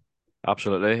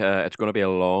 Absolutely. It's going to be a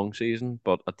long season,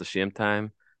 but at the same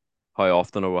time, how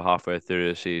often are we halfway through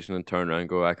the season and turn around and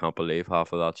go, I can't believe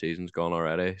half of that season's gone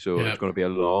already. So Yeah, it's going to be a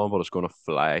long, but it's going to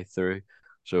fly through.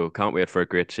 So can't wait for a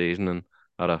great season and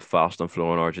at a fast and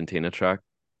flowing Argentina track.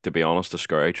 To be honest, a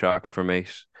scary track for me.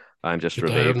 I'm just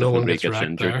but I hope relieved no if one nobody gets gets wrecked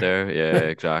injured there. there. Yeah,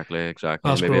 exactly,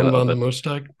 exactly. Maybe a Aspirin little van de bit.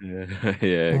 Mustang. Yeah,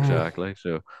 yeah, Mm, exactly.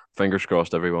 So fingers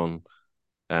crossed everyone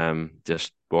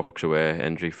just walks away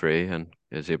injury free and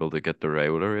is able to get the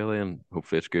roller really, and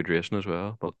hopefully it's good racing as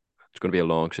well. But it's going to be a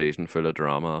long season full of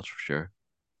drama, that's for sure,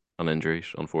 and injuries,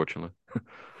 unfortunately.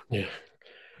 yeah.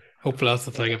 Hopefully that's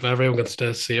the thing. If everyone can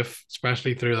stay safe,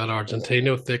 especially through that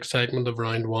Argentina with the excitement of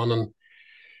round one and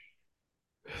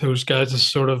those guys is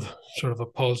sort of a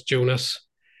Paul Jonas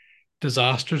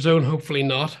disaster zone. Hopefully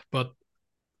not, but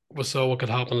we saw what could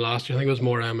happen last year. I think it was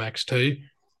more MX2.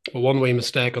 But one wee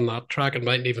mistake on that track, it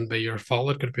mightn't even be your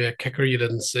fault. It could be a kicker you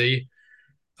didn't see.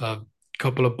 A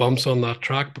couple of bumps on that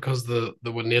track because the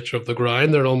nature of the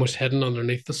ground, they're almost hidden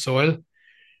underneath the soil.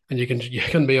 And you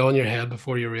can be on your head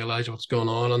before you realize what's going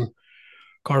on and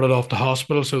carted off to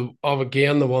hospital. So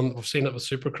again, the one we've seen it with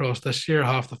Supercross this year,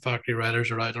 half the factory riders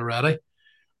are out already.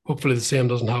 Hopefully the same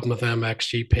doesn't happen with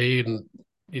MXGP and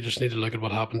you just need to look at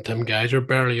what happened. Tim Geiser,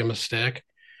 barely a mistake.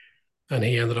 And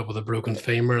he ended up with a broken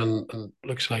femur and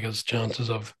looks like his chances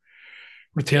of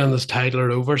retain this title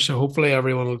or over. So hopefully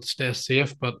everyone will stay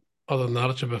safe. But other than that,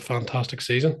 it should be a fantastic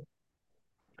season.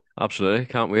 Absolutely.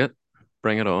 Can't wait.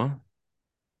 Bring it on.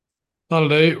 That'll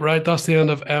do. Right, that's the end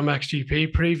of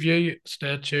MXGP preview.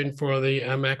 Stay tuned for the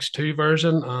MX2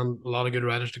 version and a lot of good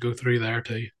riders to go through there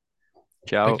too. Speak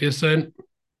Ciao. to you soon.